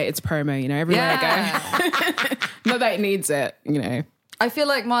Margate its promo, you know, everywhere I go. Not that it needs it, you know. I feel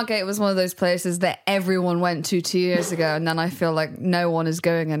like Margate was one of those places that everyone went to 2 years ago, and then I feel like no one is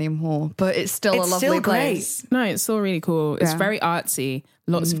going anymore. But it's still a lovely place. No, it's still really cool. It's very artsy.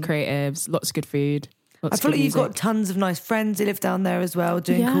 Lots of creatives, lots of good food. I feel like you've got tons of nice friends who live down there as well,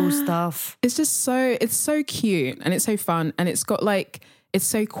 doing cool stuff. It's just it's so cute and it's so fun and it's got like, it's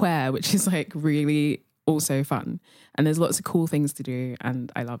so queer, which is like really also fun. And there's lots of cool things to do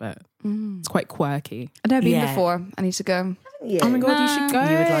and I love it. It's quite quirky. I've never been before. I need to go. Yeah. Oh my God, you should go.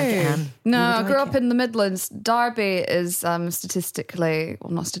 You would like it, Anne. No, I grew up in the Midlands. Derby is literally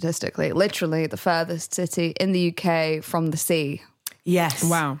the furthest city in the UK from the sea. Yes.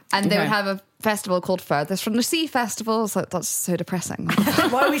 Wow. And they would have a festival called Furthest from the Sea Festival. So that's so depressing.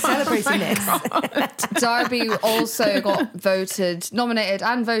 Why are we celebrating this? Derby also got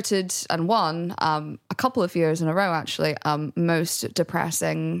nominated and won a couple of years in a row, actually. Most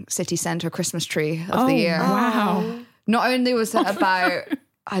depressing city centre Christmas tree of the year. Wow. Not only was it about,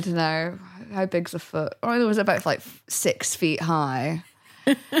 I don't know, how big's a foot? Or it was about like 6 feet high.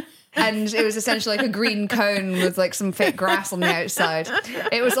 And it was essentially like a green cone with like some fake grass on the outside.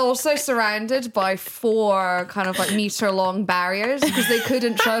 It was also surrounded by 4 kind of like meter-long barriers because they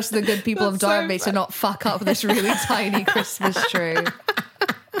couldn't trust the good people of Derby to not fuck up this really tiny Christmas tree.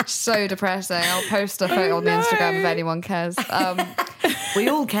 So depressing. I'll post a photo on the Instagram if anyone cares. We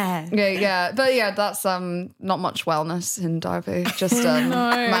all care. Yeah. But yeah, that's not much wellness in Derby. Just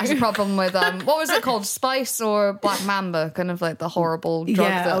massive problem with what was it called? Spice or Black Mamba? Kind of like the horrible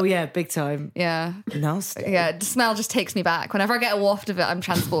drug. Yeah, big time. Yeah. Nasty. Yeah, the smell just takes me back. Whenever I get a waft of it, I'm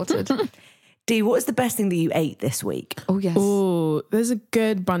transported. Dee, what is the best thing that you ate this week? Oh, yes. Oh, there's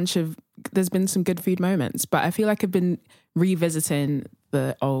been some good food moments, but I feel like I've been revisiting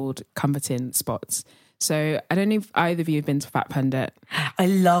the old comforting spots. So I don't know if either of you have been to Fat Pundit. I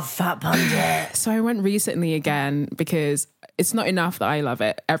love Fat Pundit. So I went recently again because it's not enough that I love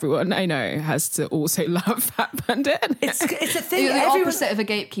it. Everyone I know has to also love Fat Pundit. It's a thing. You're the opposite of a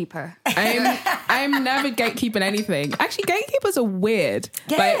gatekeeper. I'm never gatekeeping anything. Actually, gatekeepers are weird.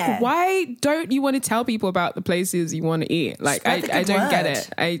 Yeah. Like, why don't you want to tell people about the places you want to eat? Like, I don't get it.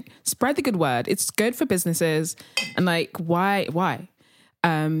 I spread the good word. It's good for businesses. And like, why?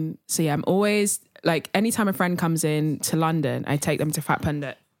 So yeah, I'm always like, anytime a friend comes in to London, I take them to Fat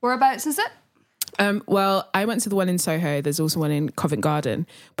Pundit. Whereabouts is it? Well, I went to the one in Soho. There's also one in Covent Garden,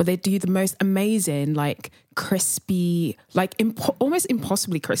 but they do the most amazing, like crispy, like almost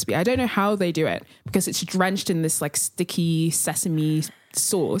impossibly crispy. I don't know how they do it because it's drenched in this like sticky sesame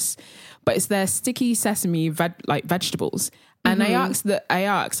sauce, but it's their sticky sesame vegetables. And I asked,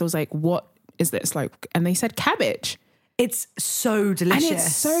 I was like, what is this like? And they said cabbage. It's so delicious. And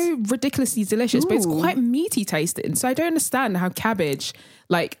it's so ridiculously delicious, but it's quite meaty tasting. So I don't understand how cabbage,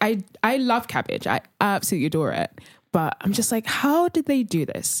 like I love cabbage. I absolutely adore it. But I'm just like, how did they do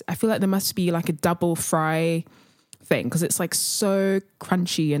this? I feel like there must be like a double fry thing because it's like so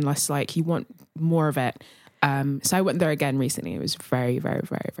crunchy and less like you want more of it. So I went there again recently. It was very, very,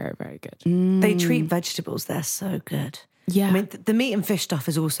 very, very, very good. They treat vegetables. They're so good. Yeah. I mean, the meat and fish stuff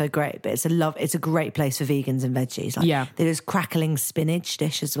is also great, but it's a great place for vegans and veggies. Like, there's crackling spinach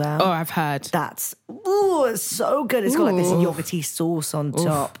dish as well. Oh, I've heard. It's so good. It's got like this yogurty sauce on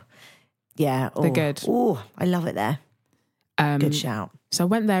top. Yeah. They're good. Oh, I love it there. Good shout. So I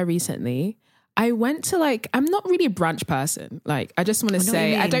went there recently. I went to I'm not really a brunch person. Like, I just want to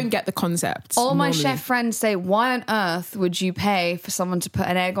say, I don't get the concept. All my chef friends say, why on earth would you pay for someone to put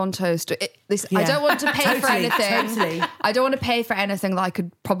an egg on toast? I don't want to pay for anything. Totally. I don't want to pay for anything that I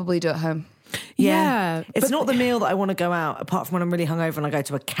could probably do at home. Yeah. It's not the meal that I want to go out, apart from when I'm really hungover and I go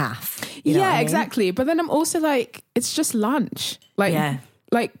to a cafe. You know what I mean? Exactly. But then I'm also like, it's just lunch.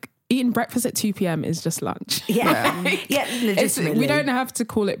 Like eating breakfast at 2 p.m. is just lunch. Yeah. Yeah, legitimately. We don't have to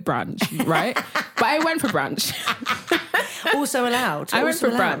call it brunch, right? But I went for brunch. Also allowed. I went for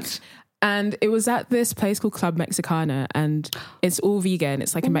brunch. And it was at this place called Club Mexicana, and it's all vegan.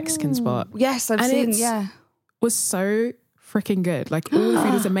 It's like a Mexican spot. Yes, I've seen, yeah. Was so freaking good. Like, all the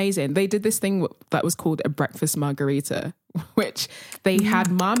food was amazing. They did this thing that was called a breakfast margarita, which they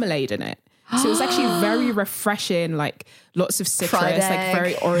had marmalade in it. So it was actually very refreshing, like lots of citrus, like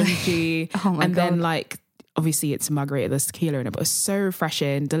very orangey. And then obviously it's a margarita, there's tequila in it, but it was so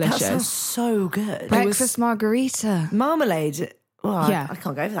refreshing, delicious. That sounds so good. Breakfast margarita. Marmalade. Oh, yeah. I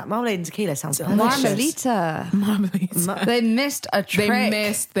can't go for that. Marmalade and tequila sounds Marmalita. delicious. They missed a trick.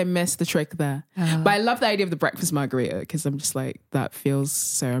 They missed the trick there. But I love the idea of the breakfast margarita because I'm just like, that feels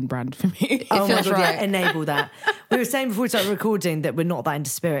so on brand for me. Oh my God, yeah, enable that. We were saying before we started recording that we're not that into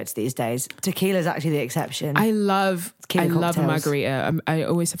spirits these days. Tequila is actually the exception. I love a margarita. I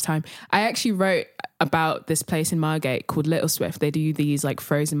always have time. I actually wrote about this place in Margate called Little Swift. They do these like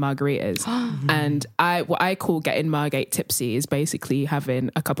frozen margaritas. And what I call getting Margate tipsy is basically having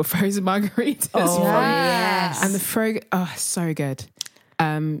a cup of frozen margaritas. Oh, yes. And so good.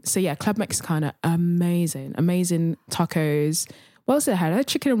 So yeah, Club Mexicana, amazing tacos. What else did I had? I had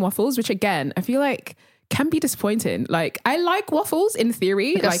chicken and waffles, which again, I feel like can be disappointing. Like, I like waffles in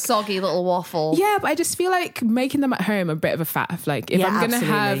theory. Like a soggy little waffle. Yeah, but I just feel like making them at home a bit of a faff. Like, if I'm going to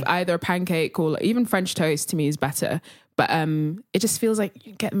have either a pancake or even French toast, to me is better. But it just feels like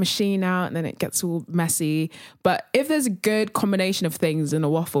you get the machine out and then it gets all messy. But if there's a good combination of things in a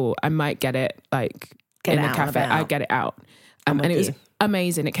waffle, I might get it in a cafe. I get it out. and it was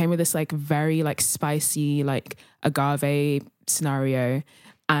amazing. It came with this like very like spicy like agave scenario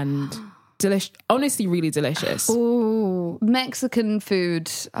and honestly really delicious. Ooh, Mexican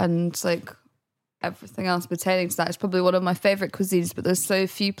food and like everything else pertaining to that is probably one of my favourite cuisines, but there's so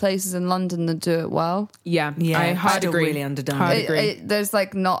few places in London that do it well. Yeah, I hard agree. Really underdone. There's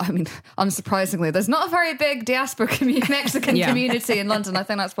like not, I mean, unsurprisingly, there's not a very big diaspora Mexican community in London. I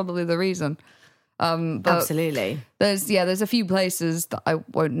think that's probably the reason. But absolutely. There's a few places that I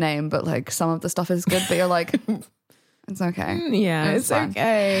won't name, but like some of the stuff is good, but you're like, it's okay. Yeah, it's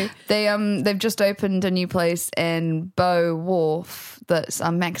okay. They've just opened a new place in Bow Wharf that's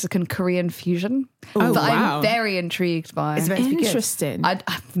a Mexican Korean fusion that I'm very intrigued by. It's interesting. I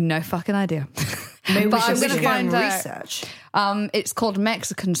have no fucking idea. Maybe but I'm going to find out. Research. It's called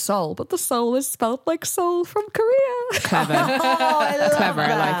Mexican Soul, but the soul is spelled like soul from Korea. Clever. Clever.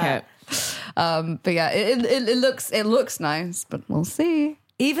 I like it. But yeah, it looks nice, but we'll see.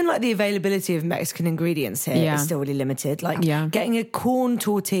 Even like the availability of Mexican ingredients here is still really limited. Like getting a corn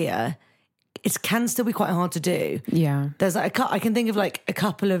tortilla, it can still be quite hard to do. Yeah. There's like I can think of like a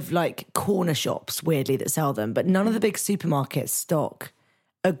couple of like corner shops weirdly that sell them, but none of the big supermarkets stock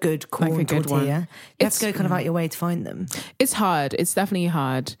a good corn tortilla. You have to go kind of out your way to find them. It's hard. It's definitely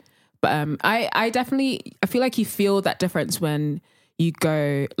hard. But I feel like you feel that difference when you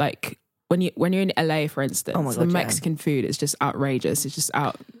go like when you're in LA, for instance, the Mexican food is just outrageous. It's just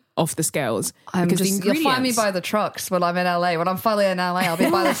out off the scales. You'll find me by the trucks when I'm in LA. When I'm finally in LA, I'll be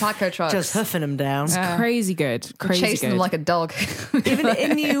by the taco trucks. Just hoofing them down. It's crazy good. Chasing them like a dog. Even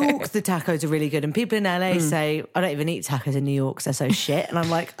in New York, the tacos are really good. And people in LA say, I don't even eat tacos in New York because they're so shit. And I'm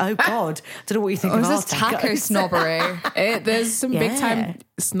like, oh God, I don't know what you think of our this taco snobbery? There's some big time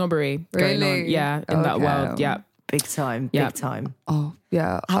snobbery going on. Yeah, in that world. Yeah. Big time. Oh,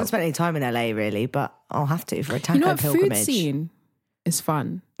 yeah. I haven't spent any time in LA really, but I'll have to for a taco pilgrimage. Food scene is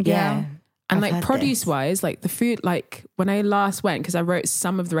fun. Yeah. And like produce wise, like the food, like when I last went, because I wrote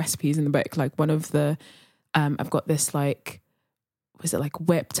some of the recipes in the book, like one of the, I've got this like, was it like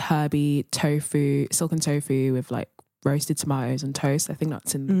whipped herby tofu, silken tofu with like roasted tomatoes and toast. I think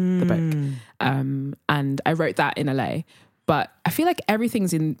that's in the book. And I wrote that in LA. But I feel like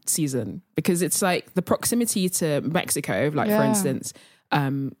everything's in season because it's like the proximity to Mexico, like for instance,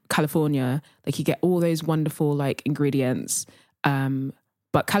 California, like you get all those wonderful like ingredients.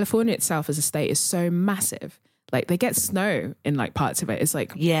 But California itself as a state is so massive. Like they get snow in like parts of it. It's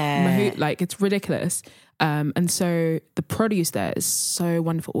like, like it's ridiculous. And so the produce there is so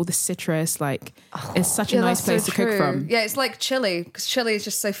wonderful. All the citrus, like it's such a nice place to cook from. Yeah, it's like Chile because Chile is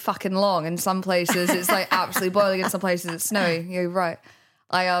just so fucking long. In some places it's like absolutely boiling. In some places it's snowy. You're right.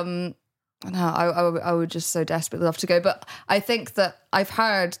 I would just so desperately love to go. But I think that I've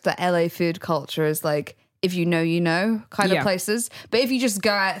heard that LA food culture is like, if you know kind of places. But if you just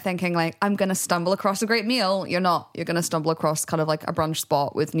go out thinking like, I'm going to stumble across a great meal, you're not. You're going to stumble across kind of like a brunch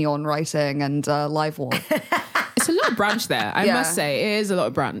spot with neon writing and live wall. It's a lot of brunch there. I must say, it is a lot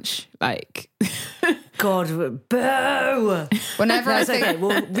of brunch. Like, God, boo! Whenever I think... Okay,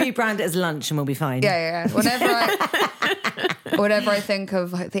 we'll rebrand it as lunch and we'll be fine. Yeah. Whenever I think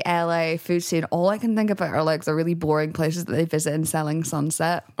of like the LA food scene, all I can think about are like the really boring places that they visit in Selling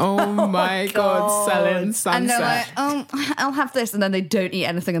Sunset. Oh my God, Selling Sunset. And they're like, I'll have this. And then they don't eat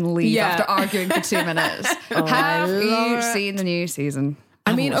anything and leave after arguing for 2 minutes. Have you seen the new season?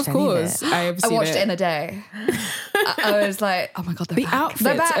 I mean, of course. I watched it in a day. I was like, oh my God, the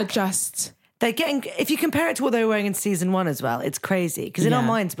outfits are just... They're getting, if you compare it to what they were wearing in season 1 as well, it's crazy. Because in our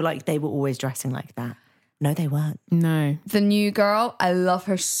minds, we're like, they were always dressing like that. No, they weren't. No. The new girl, I love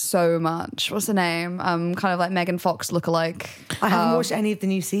her so much. What's her name? Kind of like Megan Fox lookalike. I haven't watched any of the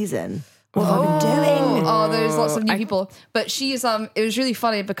new season. What have I been doing? Oh, there's lots of new people. But she's, it was really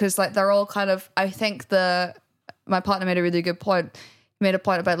funny because like they're all kind of, I think my partner made a really good point. He made a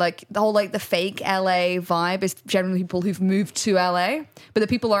point about like the whole like the fake LA vibe is generally people who've moved to LA. But the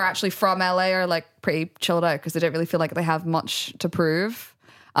people who are actually from LA are like pretty chilled out because they don't really feel like they have much to prove.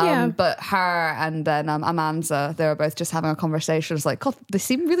 But her and then Amanda, they were both just having a conversation. It's like, God, they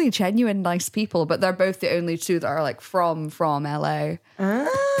seem really genuine, nice people, but they're both the only two that are like from LA.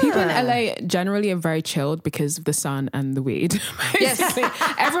 People in LA generally are very chilled because of the sun and the weed. Yes,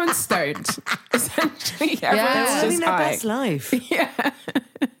 everyone's stoned. Essentially, everyone's living just their high. best life. Yeah.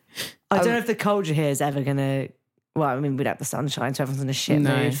 I don't know if the culture here is ever gonna. Well, I mean, we'd have the sunshine, so everyone's in a shit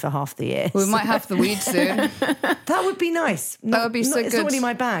mood for half the year. We might have the weed soon. That would be nice. That would be so good. It's not really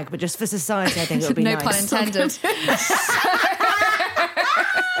my bag, but just for society, I think it would be nice. No pun intended.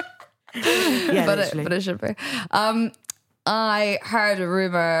 Yeah, but it should be. I heard a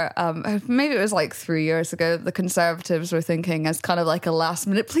rumor, maybe it was like 3 years ago, the Conservatives were thinking as kind of like a last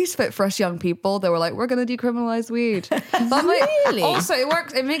minute police fit for us young people. They were like, we're going to decriminalize weed. But I'm like, Really? also,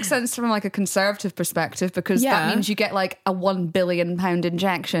 it makes sense from like a Conservative perspective because that means you get like a £1 billion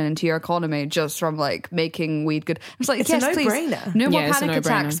injection into your economy just from like making weed good. It's like, It's yes, a please. no-brainer. No more Yeah, it's a panic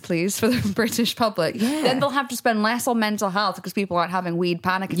attacks, no-brainer. please, for the British public. Yeah. Then they'll have to spend less on mental health because people aren't having weed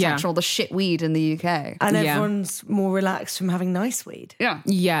panic attacks Yeah. from all the shit weed in the UK. And Yeah. everyone's more relaxed from having nice weed. Yeah.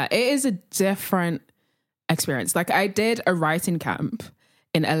 Yeah, it is a different experience. Like I did a writing camp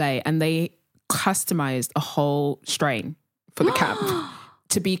in LA and they customized a whole strain for the camp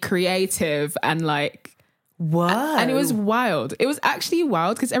to be creative and like, Whoa. and it was wild. It was actually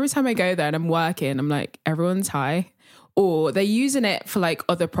wild because every time I go there and I'm working, I'm like, everyone's high. Or they're using it for like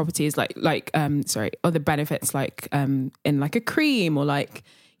other properties, other benefits, like in like a cream or like,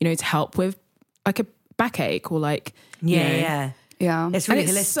 you know, to help with like a backache or like, you know. Yeah. Yeah. It's And really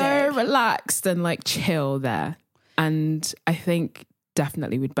it's holistic. so relaxed and like chill there. And I think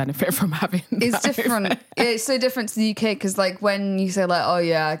definitely would benefit from having It's that different. over. It's so different to the UK because, like, when you say, like, oh,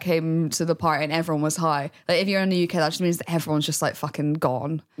 yeah, I came to the party and everyone was high. Like, if you're in the UK, that just means that everyone's just, like, fucking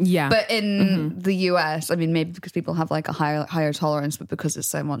gone. Yeah. But in the US, I mean, maybe because people have, like, a higher tolerance, but because it's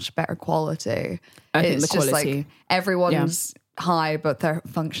so much better quality, I think it's the just, quality. like, everyone's high, but they're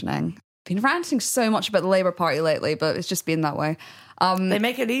functioning. I've been ranting so much about the Labour Party lately, but it's just been that way. They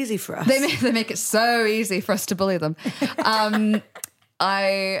make it easy for us. They make it so easy for us to bully them.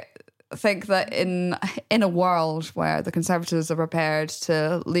 I think that in a world where the Conservatives are prepared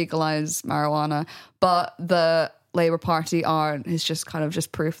to legalise marijuana, but the Labour Party aren't, is just kind of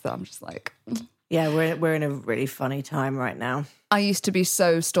just proof that I'm just like... Yeah, we're in a really funny time right now. I used to be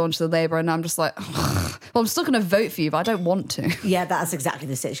so staunch to the Labour and I'm just like, well, I'm still going to vote for you, but I don't want to. Yeah, that's exactly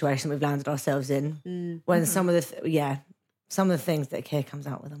the situation we've landed ourselves in. When some of the things that Keir comes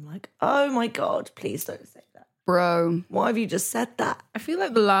out with, I'm like, oh my God, please don't say that. Bro. Why have you just said that? I feel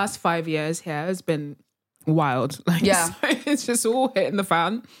like the last 5 years here has been wild. Like, Yeah. so it's just all hitting the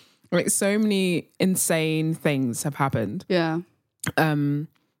fan. Like so many insane things have happened. Yeah.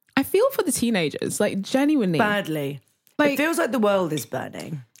 I feel for the teenagers, like genuinely. Badly. Like- It feels like the world is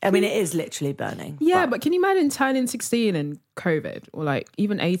burning. I mean, it is literally burning. Yeah, but can you imagine turning 16 and COVID or like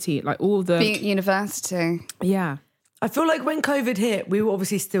even 18, like all the... Being at university. yeah. I feel like when COVID hit, we were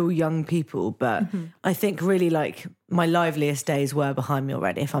obviously still young people, but I think really like my liveliest days were behind me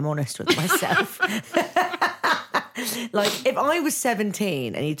already, if I'm honest with myself. Like if I was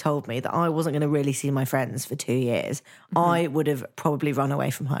 17 and you told me that I wasn't going to really see my friends for 2 years, I would have probably run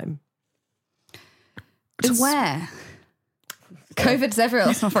away from home. To where? COVID's everywhere.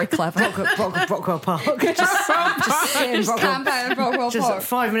 That's not very clever. Brockwell Park. Just sit in Just camp Brockwell. out in Brockwell Just Park.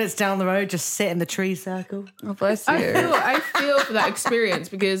 5 minutes down the road, just sit in the tree circle. Oh, bless you. I feel for that experience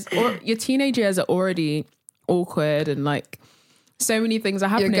because your teenage years are already awkward and like so many things are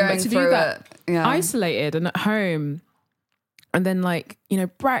happening. going But to do through that it, yeah. isolated and at home, and then like, you know,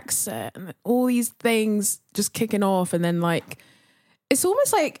 Brexit and all these things just kicking off, and then like it's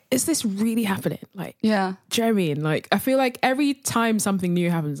almost like, is this really happening? Like, Yeah. do you know what I mean? Like, I feel like every time something new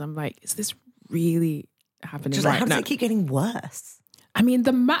happens, I'm like, is this really happening Just like, how right does now? it keep getting worse? I mean,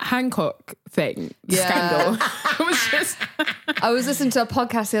 the Matt Hancock thing, Yeah. scandal, it was just... I was listening to a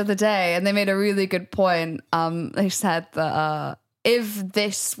podcast the other day and they made a really good point. They said that if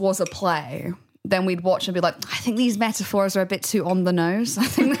this was a play, then we'd watch and be like, I think these metaphors are a bit too on the nose. I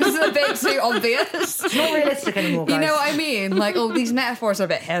think this is a bit too obvious. It's not realistic anymore, guys. You know what I mean? Like, oh, these metaphors are a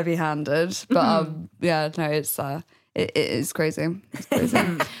bit heavy-handed. But yeah, no, it is crazy. It's crazy.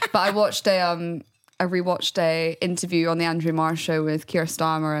 But I rewatched a interview on the Andrew Marr show with Keir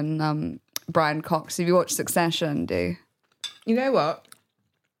Starmer and Brian Cox. Have you watched Succession, do? You know what?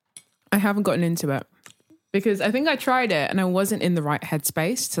 I haven't gotten into it because I think I tried it and I wasn't in the right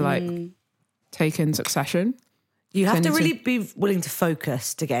headspace to like take in Succession. You have So I to need really be willing to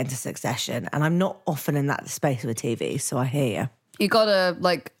focus to get into Succession, and I'm not often in that space with TV, so I hear you. You gotta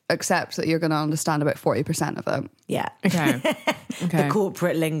like accept that you're gonna understand about 40% of it. Yeah. Okay. The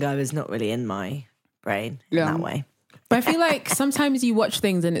corporate lingo is not really in my brain in Yeah. that way. But I feel like sometimes you watch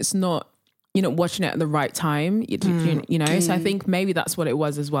things and it's not, you're not watching it at the right time, you know? So I think maybe that's what it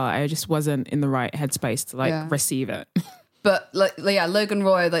was as well. I just wasn't in the right headspace to like receive it. But like, yeah, Logan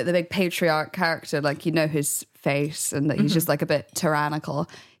Roy, like the big patriarch character, like you know his face and that he's just like a bit tyrannical.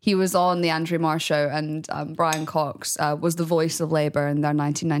 He was on the Andrew Marr show, and Brian Cox was the voice of Labour in their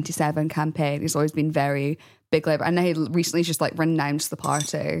 1997 campaign. He's always been very big Labour, and he recently just like renounced the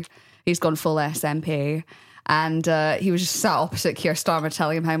party. He's gone full SNP. And he was just sat opposite Keir Starmer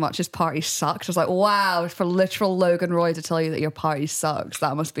telling him how much his party sucked. I was like, wow, for literal Logan Roy to tell you that your party sucks,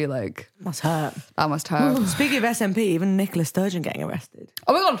 that must be like... Must hurt. That must hurt. Speaking of SNP, even Nicola Sturgeon getting arrested.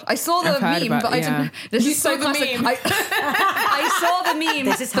 Oh my God, I saw the meme, but I didn't... This is so classic. I saw the meme,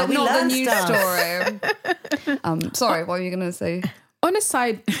 this is how but we not the learn news stuff. story. Sorry, what were you going to say? On a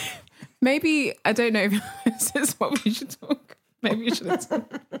side, maybe, I don't know if this is what we should talk. Maybe you shouldn't.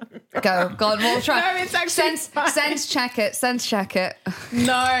 Go on, we'll try. No, it's actually sense check it.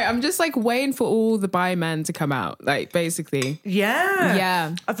 No, I'm just like waiting for all the bi men to come out, like basically.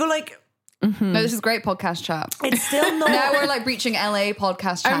 Yeah. I feel like... No, this is great podcast chat. It's still not... Now we're like breaching LA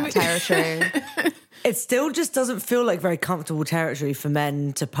podcast chat territory. It still just doesn't feel like very comfortable territory for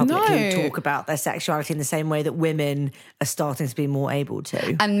men to publicly No. talk about their sexuality in the same way that women are starting to be more able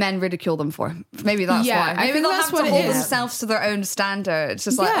to. And men ridicule them for. Maybe that's Yeah, why. I Maybe think they'll that's have what to it hold is. themselves to their own standard. It's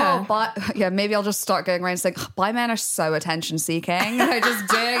just like, maybe I'll just start going around saying, bi men are so attention seeking. They're just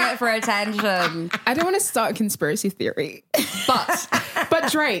doing it for attention. I don't want to start a conspiracy theory.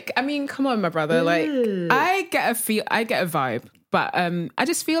 But Drake, I mean, come on, my brother. Like, I get a vibe, but I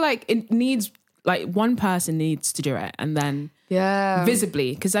just feel like it needs, like, one person needs to do it, and then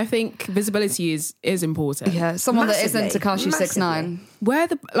visibly, because I think visibility is important. Yeah, someone Massively. that isn't Tekashi 6ix9ine. Where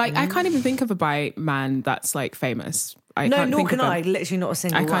I can't even think of a bi man that's like famous. Nor can I. Literally not a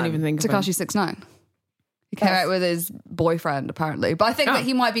single I can't even think of Tekashi 6ix9ine. He came out with his boyfriend, apparently. But I think that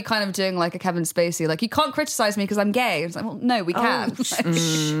he might be kind of doing like a Kevin Spacey, like, you can't criticize me because I'm gay. It's like, well, no, we can.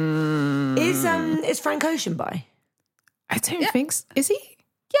 Is Frank Ocean bi? I don't think so. Is he?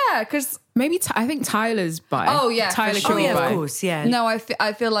 Yeah, because... Maybe I think Tyler's bi. Oh, yeah, Tyler for could be sure. bi. Of course, yeah. No, I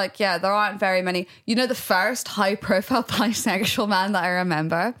feel like, there aren't very many. You know, the first high-profile bisexual man that I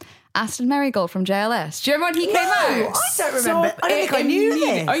remember? Aston Marigold from JLS. Do you remember when he came out? I don't remember. I don't think I knew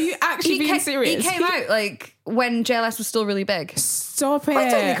this. Are you actually being serious? He came out, like, when JLS was still really big. Stop it. I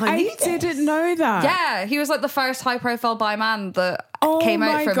don't think I knew this. didn't know that. Yeah, he was, like, the first high-profile bi man that came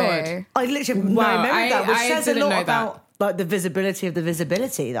out my for God. me. I literally have no Wow, memory of that, which I says a didn't know lot that. about like the visibility of the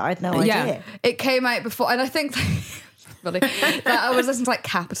visibility that I had no idea. It came out before, and I think that I was listening to like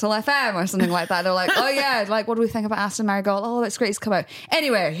Capital FM or something like that. They're like, oh yeah, like, what do we think about Aston Marigold? Oh, that's great, he's come out.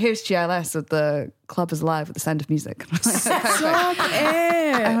 Anyway, here's GLS with the Club is Live with the Sound of Music. Stop it.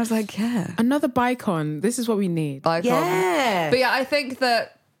 And I was like, yeah. Another bicon. This is what we need. Bicon. Yeah. But yeah, I think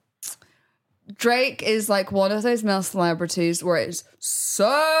that Drake is like one of those male celebrities where it's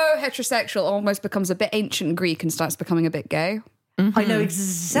so heterosexual, almost becomes a bit ancient Greek and starts becoming a bit gay. I know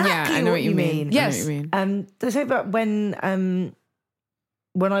exactly I know what you mean. Yes. I know what you mean. There's something about when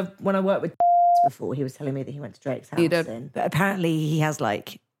I worked with before, he was telling me that he went to Drake's house. He did. But apparently he has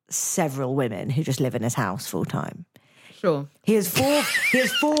like several women who just live in his house full time. Sure. He has four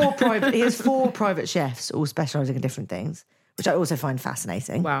private chefs, all specialising in different things, which I also find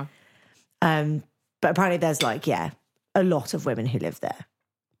fascinating. Wow. But apparently there's like, a lot of women who live there.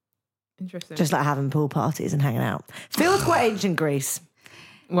 Interesting. Just like having pool parties and hanging out. Feels quite ancient Greece.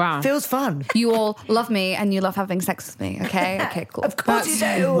 Wow. Feels fun. You all love me and you love having sex with me. Okay? Okay, cool. Of course you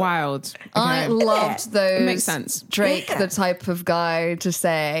That's do. wild. I Okay. loved those. It makes sense. Drake, the type of guy to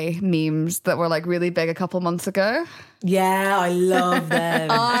say memes that were like really big a couple months ago. Yeah, I love them.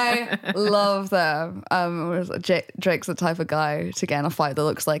 I love them. Drake's the type of guy to get in a fight that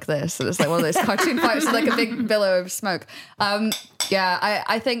looks like this. And it's like one of those cartoon fights with like a big billow of smoke.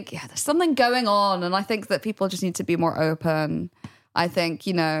 I think there's something going on, and I think that people just need to be more open. I think,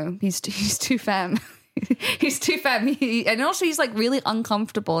 he's too femme. He's too femme. And also he's like really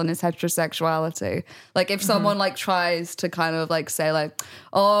uncomfortable in his heterosexuality. Like if someone like tries to kind of like say like,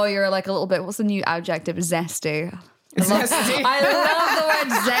 oh, you're like a little bit, what's the new adjective? Zesty. I love the word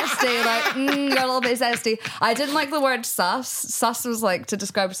zesty. Like, you're a little bit zesty. I didn't like the word sus. Sus was like to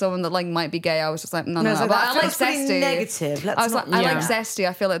describe someone that like might be gay. I was just like, no. So But I like zesty. Negative. I was like, I like zesty.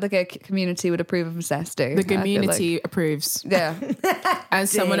 I feel like the gay community would approve of zesty. The community approves. Yeah.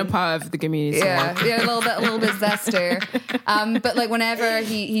 As someone a part of the community. Yeah, a little bit zestier. But like whenever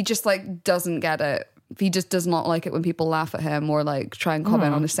he just like doesn't get it. He just does not like it when people laugh at him or like try and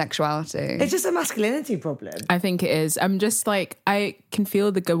comment on his sexuality. It's just a masculinity problem. I think it is. I'm just like, I can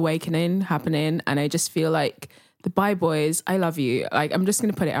feel the awakening happening, and I just feel like the bi boys, I love you. Like, I'm just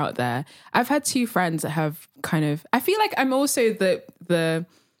going to put it out there. I've had 2 friends that have kind of, I feel like I'm also the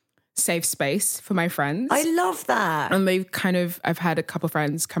safe space for my friends. I love that. And they've kind of, I've had a couple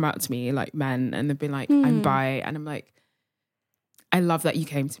friends come out to me, like men, and they've been like, I'm bi. And I'm like, I love that you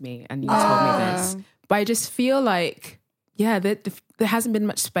came to me and you told me this. But I just feel like, there hasn't been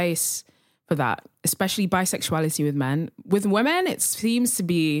much space for that, especially bisexuality with men. With women, it seems to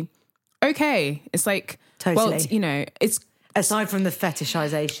be okay. It's like, Totally. Well, you know, it's aside from the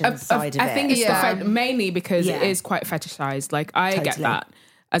fetishization side of it. I think it's mainly because it is quite fetishized. Like I get that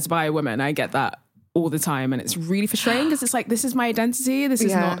as bi woman. I get that all the time, and it's really frustrating because it's like, this is my identity. This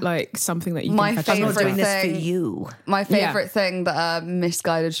is not like something that you can fetishize. I'm not doing this for you. My favorite thing that a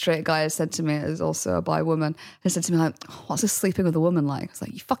misguided straight guy has said to me, is also a bi woman, has said to me like, oh, what's this sleeping with a woman like? I was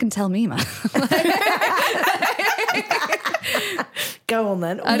like, you fucking tell me, man. Go on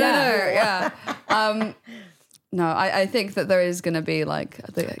then. I don't know. No, I think that there is going to be like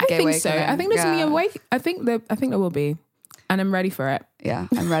the gay awakening. So. I think there's going to be a wake. I think there will be. And I'm ready for it. Yeah,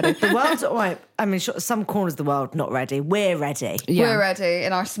 I'm ready. The world's all right. I mean, some corners of the world not ready. We're ready. Yeah. We're ready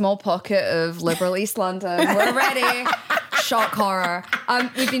in our small pocket of liberal East London. We're ready. Shock horror.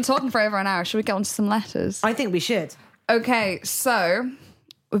 We've been talking for over an hour. Should we get on to some letters? I think we should. Okay, so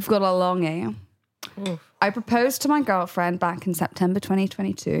we've got a longie. Oof. I proposed to my girlfriend back in September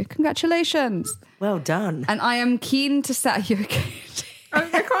 2022. Congratulations. Well done. And I am keen to set you. I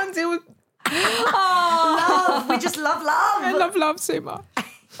can't deal with. Oh, love. We just love love. I love love so much.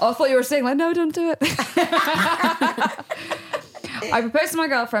 Oh, I thought you were saying like, no, don't do it. I proposed to my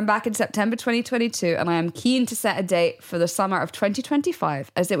girlfriend back in September 2022, and I am keen to set a date for the summer of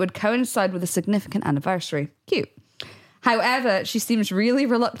 2025 as it would coincide with a significant anniversary. Cute. However, she seems really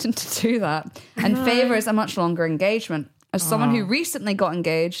reluctant to do that and favours a much longer engagement. As someone who recently got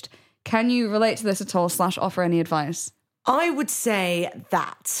engaged, can you relate to this at all / offer any advice? I would say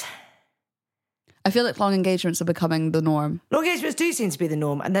that I feel like long engagements are becoming the norm. Long engagements do seem to be the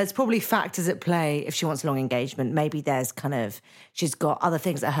norm, and there's probably factors at play if she wants a long engagement. Maybe there's she's got other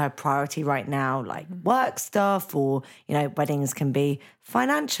things that are her priority right now, like work stuff, or, you know, weddings can be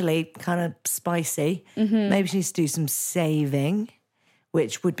financially kind of spicy. Mm-hmm. Maybe she needs to do some saving,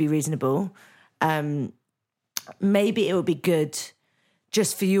 which would be reasonable. Maybe it would be good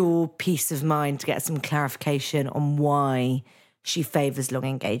just for your peace of mind to get some clarification on why she favours long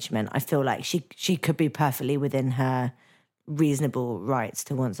engagement. I feel like she could be perfectly within her reasonable rights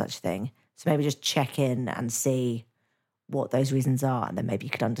to want such a thing. So maybe just check in and see what those reasons are, and then maybe you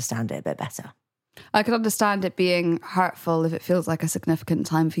could understand it a bit better. I could understand it being hurtful if it feels like a significant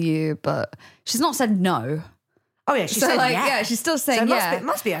time for you, but she's not said no. Oh yeah, she said yeah, she's still saying so it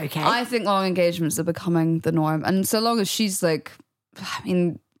must be okay. I think long engagements are becoming the norm, and so long as she's like, I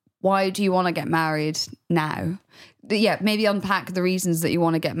mean, why do you want to get married now? Yeah, maybe unpack the reasons that you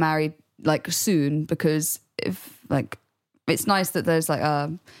want to get married like soon, because if like it's nice that there's like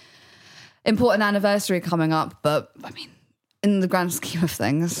a important anniversary coming up, but I mean, in the grand scheme of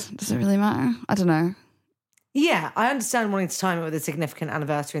things, does it really matter? I don't know. Yeah, I understand wanting to time it with a significant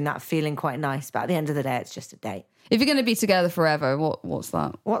anniversary and that feeling quite nice, but at the end of the day, it's just a date. If you're going to be together forever, what's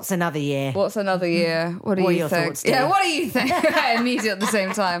that? What's another year? What's another year? What do you think? Thoughts, Dee? Yeah, what do you think? Immediately at the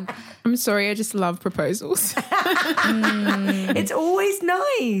same time. I'm sorry, I just love proposals. It's always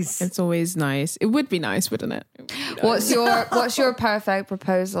nice. It's always nice. It would be nice, wouldn't it? What's your perfect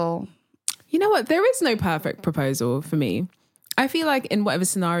proposal? You know what? There is no perfect proposal for me. I feel like in whatever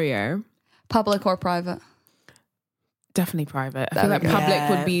scenario, public or private? Definitely private. I feel like public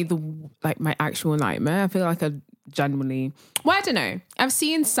would be my actual nightmare. I feel like I genuinely, well, I don't know. I've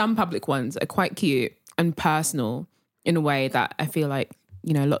seen some public ones that are quite cute and personal in a way that I feel like,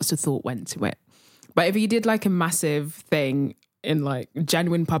 you know, lots of thought went to it. But if you did like a massive thing in like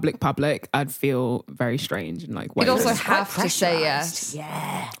genuine public, I'd feel very strange and like, you'd also have to say yes.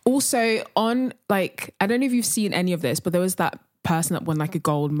 Yeah. Also on like, I don't know if you've seen any of this, but there was that person that won like a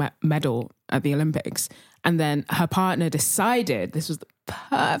gold medal at the Olympics, and then her partner decided this was the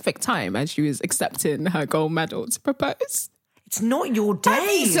perfect time as she was accepting her gold medal to propose. It's not your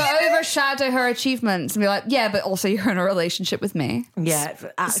day. So overshadow her achievements and be like, yeah, but also you're in a relationship with me. Yeah,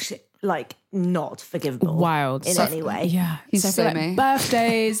 actually, like not forgivable. Wild. In any way. Yeah. He's so I feel like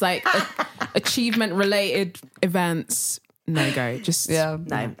birthdays, like achievement related events, no go. Just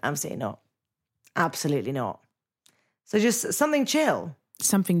No, absolutely not. Absolutely not. So just something chill.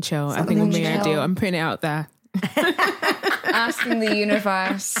 Something chill. I think would be ideal. I'm putting it out there. Asking the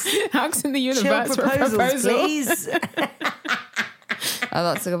universe. Asking the universe Chill for a proposal. Please.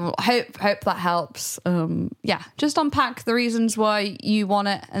 That's a good one. Hope that helps. Just unpack the reasons why you want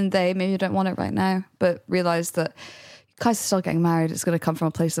it and they maybe don't want it right now, but realize that you guys are still getting married. It's going to come from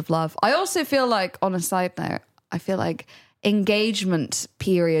a place of love. I also feel like, on a side note, I feel like engagement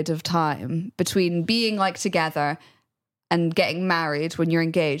period of time between being like together and getting married when you're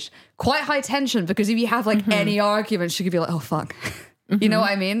engaged, quite high tension, because if you have like any arguments, you could be like, oh fuck. You know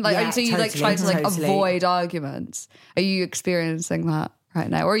what I mean? Like, so you like try to like avoid arguments. Are you experiencing that right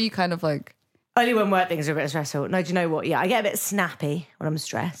now? Or are you kind of like Only when work things are a bit stressful. No, do you know what? Yeah, I get a bit snappy when I'm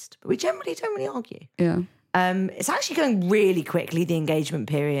stressed, but we generally don't really argue. Yeah. It's actually going really quickly, the engagement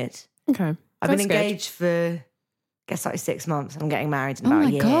period. Okay. I've been engaged for, I guess, like 6 months. I'm getting married in about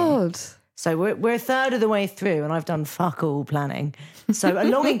a year. Oh my God. So we're a third of the way through and I've done fuck all planning. So a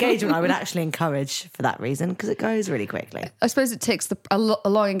long engagement I would actually encourage for that reason because it goes really quickly. I suppose it takes a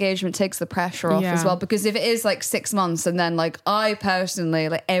long engagement takes the pressure off as well, because if it is like 6 months and then like I personally,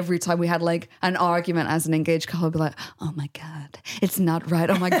 like every time we had like an argument as an engaged couple, I'd be like, oh my God, it's not right.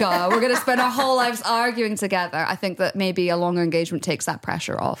 Oh my God, we're going to spend our whole lives arguing together. I think that maybe a longer engagement takes that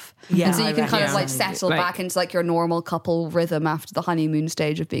pressure off. Yeah, and so you can kind of so. like settle back into like your normal couple rhythm after the honeymoon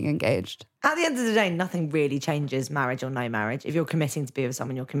stage of being engaged. At the end of the day, nothing really changes, marriage or no marriage. If you're committing to be with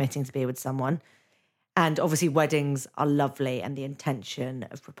someone, you're committing to be with someone. And obviously weddings are lovely and the intention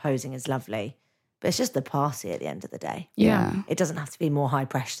of proposing is lovely. But it's just the party at the end of the day. Yeah. It doesn't have to be more high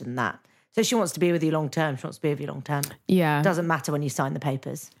pressure than that. So she wants to be with you long term. She wants to be with you long term. Yeah. It doesn't matter when you sign the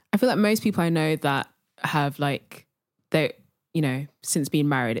papers. I feel like most people I know that have like, they, you know, since being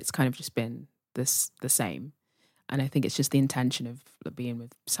married, it's kind of just been the same. And I think it's just the intention of being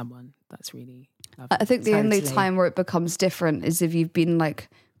with someone that's really lovely. I think the only time where it becomes different is if you've been like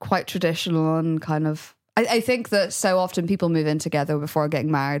quite traditional and kind of... I think that so often people move in together before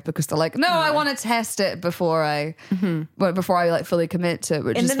getting married because they're like, no, I want to test it before I like fully commit to it,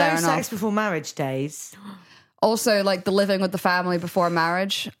 which is fair enough. In the no sex before marriage days... Also, like the living with the family before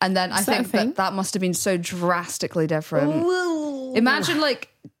marriage. And then I think that must have been so drastically different. Ooh. Imagine like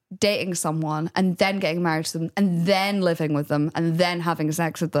dating someone and then getting married to them and then living with them and then having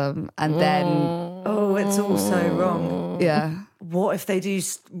sex with them and then... Oh, it's all so wrong. Yeah. What if they do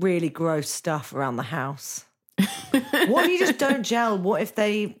really gross stuff around the house? What if you just don't gel? What if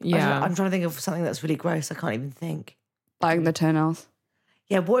they... Yeah. I'm trying to think of something that's really gross. I can't even think. Biting their toenails.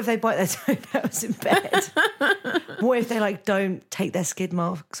 Yeah, what if they bite their toenails in bed? What if they like don't take their skid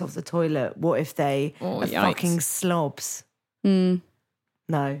marks off the toilet? What if they are fucking slobs? No.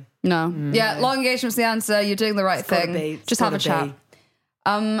 Yeah, long engagement's the answer. You're doing the right thing. Just have a chat.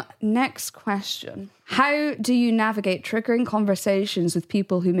 Next question. How do you navigate triggering conversations with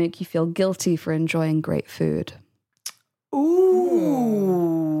people who make you feel guilty for enjoying great food?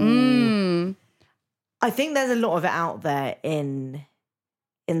 Ooh. I think there's a lot of it out there in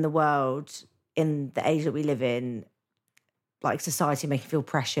the world, in the age that we live in, like society making you feel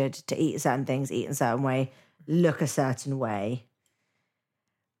pressured to eat certain things, eat in a certain way, look a certain way.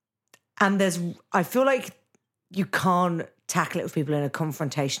 And I feel like you can't tackle it with people in a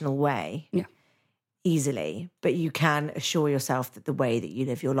confrontational way easily, but you can assure yourself that the way that you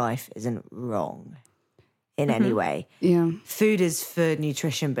live your life isn't wrong in any way. Yeah. Food is for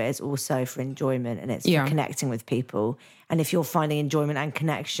nutrition, but it's also for enjoyment and it's for connecting with people. And if you're finding enjoyment and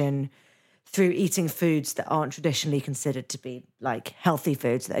connection through eating foods that aren't traditionally considered to be like healthy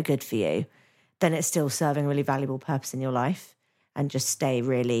foods that are good for you, then it's still serving a really valuable purpose in your life. And just stay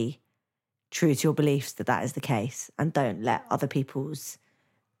really true to your beliefs that is the case, and don't let other people's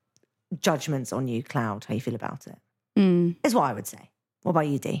judgments on you cloud how you feel about it. Is what I would say. What about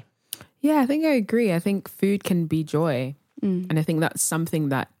you, Dee? Yeah, I think I agree. I think food can be joy. And I think that's something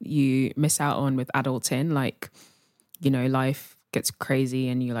that you miss out on with adulting. Like, you know, life gets crazy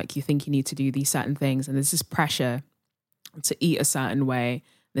and you think you need to do these certain things, and there's this pressure to eat a certain way.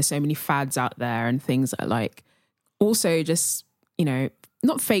 There's so many fads out there and things that are like also just, you know,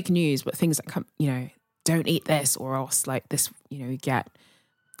 not fake news, but things that come, you know, don't eat this or else like this, you know, you get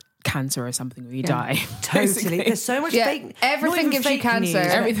cancer or something or you die. Totally. There's so much fake... Everything gives you cancer.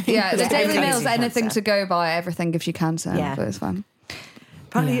 Everything. Yeah, the Daily Mail's anything to go by. Everything gives you cancer. Yeah. But it's fine.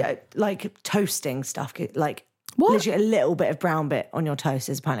 Apparently, like toasting stuff, like literally a little bit of brown bit on your toast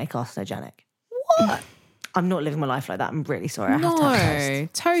is apparently carcinogenic. What? I'm not living my life like that. I'm really sorry. I have to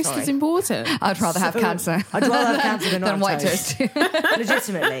have toast is important. I'd rather have cancer. I'd rather have cancer than white toast.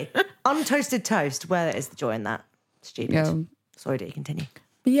 Legitimately. Untoasted toast, where is the joy in that? Stupid. Yeah. Sorry, do you continue?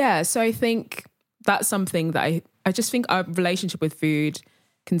 Yeah, so I think that's something that I just think our relationship with food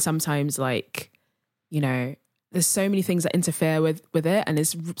can sometimes like, you know, there's so many things that interfere with it, and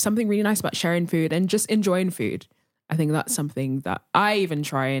there's something really nice about sharing food and just enjoying food. I think that's something that I even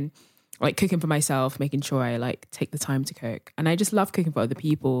try and like cooking for myself, making sure I like take the time to cook. And I just love cooking for other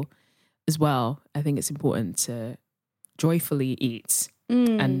people as well. I think it's important to joyfully eat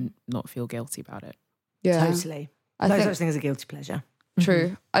and not feel guilty about it. Yeah. Totally. No such thing as a guilty pleasure.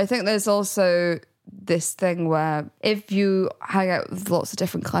 True. I think there's also this thing where if you hang out with lots of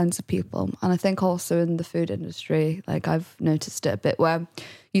different kinds of people, and I think also in the food industry, like I've noticed it a bit, where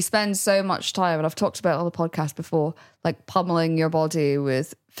you spend so much time, and I've talked about it on the podcast before, like pummeling your body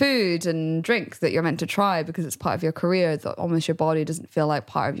with food and drink that you're meant to try because it's part of your career, that almost your body doesn't feel like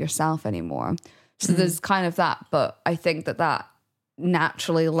part of yourself anymore. So there's kind of that, but I think that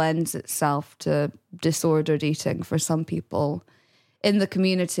naturally lends itself to disordered eating for some people in the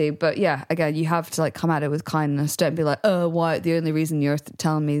community. But yeah, again, you have to like come at it with kindness. Don't be like, oh, why? The only reason you're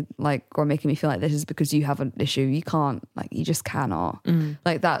telling me like, or making me feel like this is because you have an issue. You can't, like, you just cannot.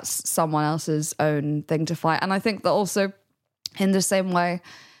 Like that's someone else's own thing to fight. And I think that also in the same way,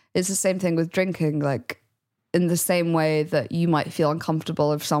 it's the same thing with drinking. Like in the same way that you might feel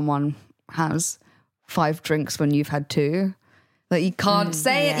uncomfortable if someone has 5 drinks when you've had 2. Like you can't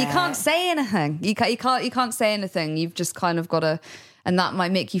say it. You can't say anything. You can't say anything. You've just kind of got to, and that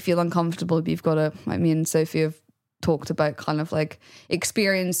might make you feel uncomfortable. But you've got to. Like me and Sophie have talked about kind of like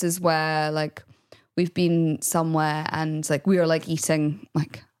experiences where like we've been somewhere and like we are like eating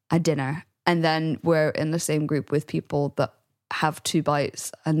like a dinner, and then we're in the same group with people that have 2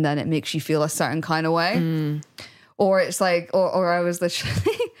 bites, and then it makes you feel a certain kind of way. Or it's like, or I was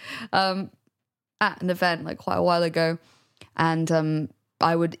literally at an event like quite a while ago. And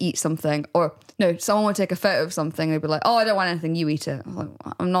I would eat something, or no, someone would take a photo of something. They'd be like, "Oh, I don't want anything. You eat it." I'm like,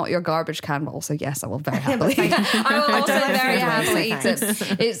 I'm not your garbage can, but also yes, I will very happily. I will also very happily eat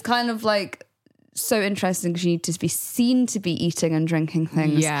it. It's kind of like so interesting because you need to be seen to be eating and drinking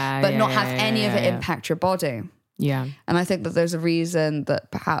things, but not have any of it impact your body. Yeah, and I think that there's a reason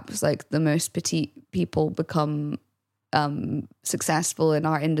that perhaps like the most petite people become successful in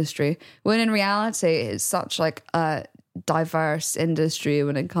our industry, when in reality it's such like a diverse industry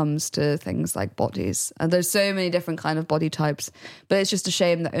when it comes to things like bodies, and there's so many different kind of body types, but it's just a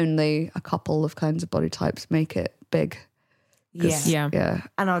shame that only a couple of kinds of body types make it big. Yeah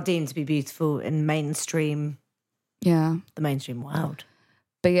and are deemed to be beautiful in mainstream the mainstream world.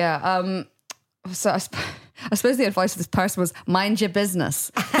 But yeah, so I suppose the advice of this person was mind your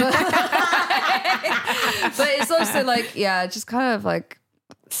business. But it's also like, just kind of like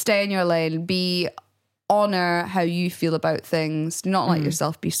stay in your lane, honor how you feel about things. Do not let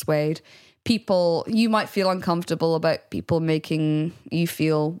yourself be swayed. People, you might feel uncomfortable about people making you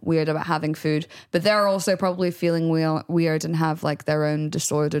feel weird about having food, but they're also probably feeling weird and have like their own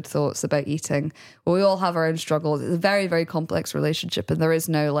disordered thoughts about eating. We all have our own struggles. It's a very, very complex relationship, and there is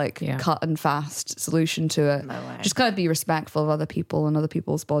no like cut and fast solution to it. No way. Just gotta be respectful of other people and other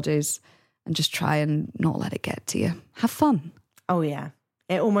people's bodies, and just try and not let it get to you. Have fun. Oh yeah.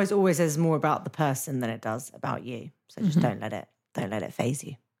 It almost always is more about the person than it does about you. So just don't let it faze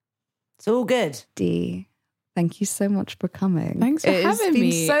you. It's all good. Dee, thank you so much for coming. Thanks for having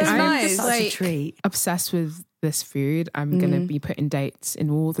me. So I'm nice. Such a treat. Obsessed with this food. I'm going to be putting dates in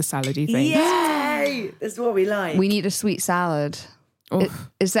all the salady things. Yay! That's what we like. We need a sweet salad.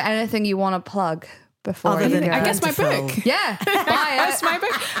 Is there anything you want to plug before? Other than I guess my book. Yeah, buy it. That's my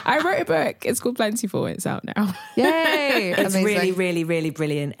book. I wrote a book. It's called Plentiful. It's out now. Yay! It's Amazing. really, really, really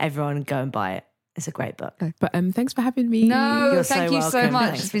brilliant. Everyone go and buy it. It's a great book. But thanks for having me. No, You're thank so you so welcome. much.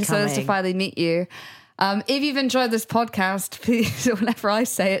 Thanks It's been for so nice to coming. finally meet you. If you've enjoyed this podcast, please, whenever I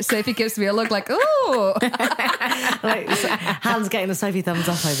say it, Sophie gives me a look like, ooh. Like, Han's getting the Sophie thumbs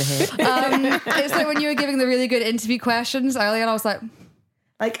up over here. It's like when you were giving the really good interview questions earlier, and I was like,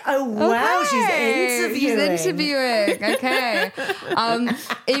 Oh wow, okay, she's interviewing. She's interviewing. Okay.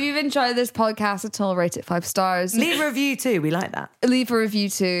 If you've enjoyed this podcast at all, rate it 5 stars. Leave a review too. We like that. Leave a review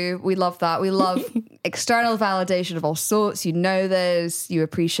too. We love that. We love external validation of all sorts. You know this. You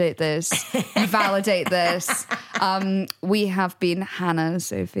appreciate this. You validate this. We have been Hannah,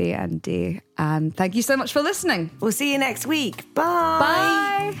 Sophie, and Dee. And thank you so much for listening. We'll see you next week.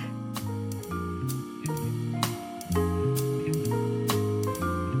 Bye. Bye.